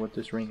I don't know what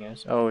this ring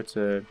is. Oh, it's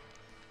a... Is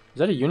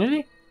that a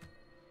Unity?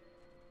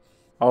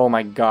 Oh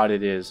my god,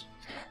 it is.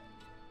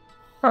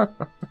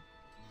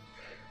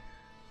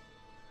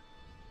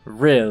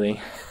 Really?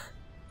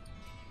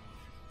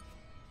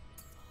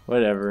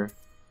 Whatever.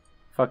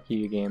 Fuck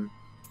you, game.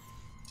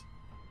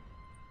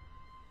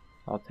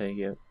 I'll take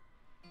it.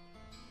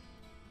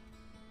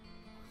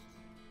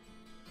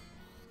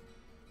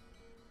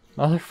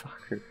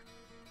 Motherfucker.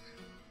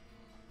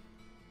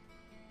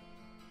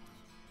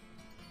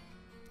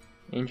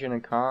 Ancient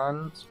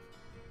Icons.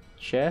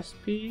 Chess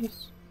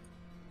piece?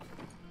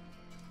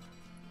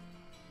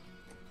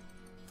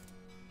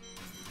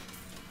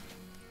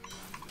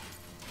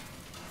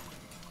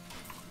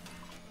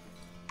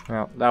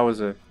 Well, that was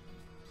a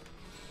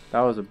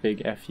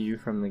big FU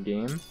from the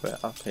game, but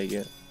I'll take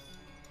it.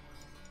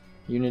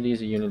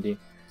 Unity's a Unity.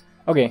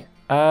 Okay,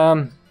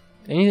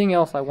 anything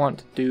else I want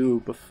to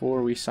do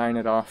before we sign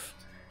it off?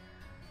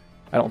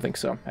 I don't think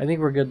so. I think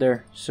we're good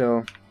there.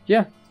 So,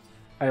 yeah.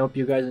 I hope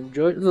you guys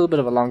enjoyed. A little bit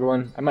of a longer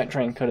one. I might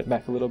try and cut it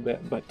back a little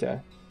bit, but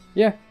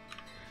yeah.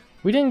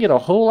 We didn't get a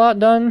whole lot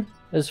done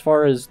as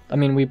far as, I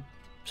mean, we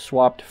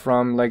swapped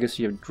from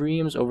Legacy of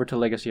Dreams over to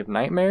Legacy of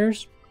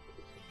Nightmares.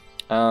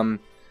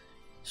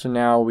 So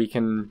now we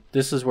can,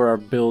 this is where our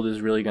build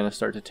is really going to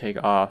start to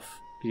take off,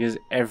 because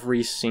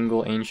every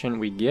single ancient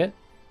we get,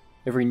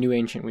 every new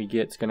ancient we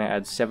get is going to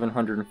add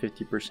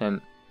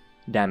 750%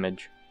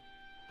 damage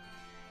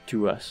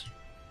to us.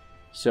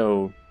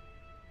 So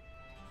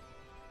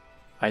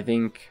I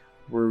think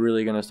we're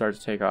really going to start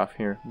to take off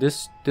here.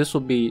 This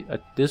will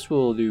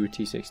do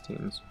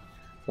T16s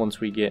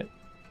once we get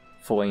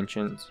full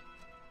ancients.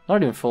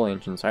 Not even full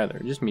ancients either,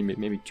 just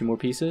maybe 2 more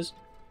pieces,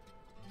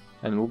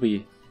 and we'll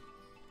be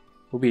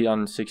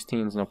on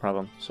 16s, no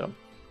problem. So,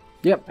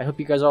 yep, I hope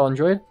you guys all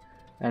enjoyed,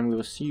 and we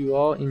will see you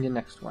all in the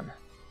next one.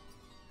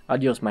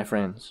 Adios, my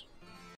friends.